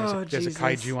 Oh, there's a Jesus.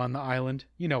 kaiju on the island.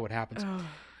 You know what happens. Oh,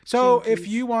 so jinkies. if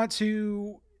you want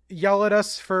to yell at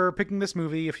us for picking this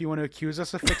movie, if you want to accuse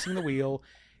us of fixing the wheel,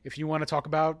 if you want to talk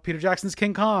about Peter Jackson's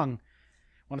King Kong,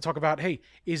 want to talk about, hey,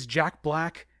 is Jack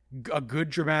Black a good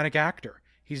dramatic actor?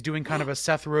 He's doing kind of a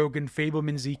Seth Rogen,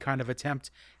 Fabelman-y kind of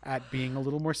attempt at being a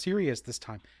little more serious this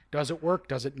time. Does it work?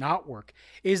 Does it not work?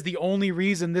 Is the only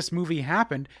reason this movie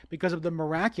happened because of the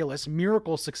miraculous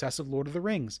miracle success of Lord of the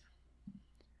Rings?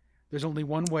 There's only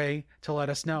one way to let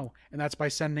us know, and that's by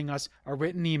sending us a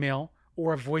written email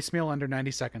or a voicemail under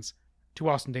 90 seconds to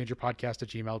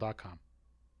austindangerpodcast@gmail.com.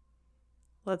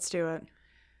 Let's do it.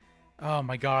 Oh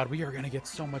my God, we are going to get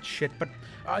so much shit. But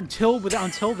until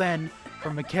then,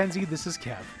 from Mackenzie, this is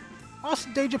Kev.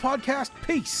 Austin Danger Podcast,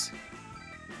 peace.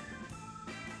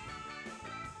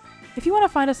 If you want to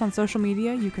find us on social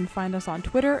media, you can find us on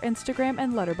Twitter, Instagram,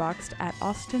 and Letterboxd at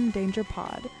Austin Danger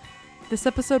Pod. This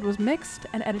episode was mixed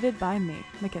and edited by me,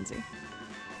 Mackenzie.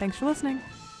 Thanks for listening.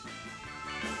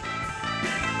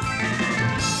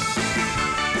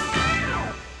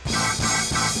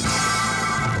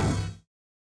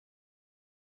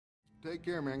 Take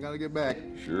care, man. Gotta get back.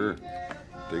 Sure.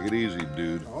 Take it easy,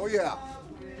 dude. Oh, yeah.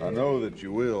 I know that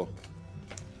you will.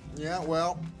 Yeah,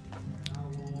 well,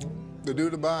 the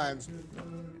dude abides.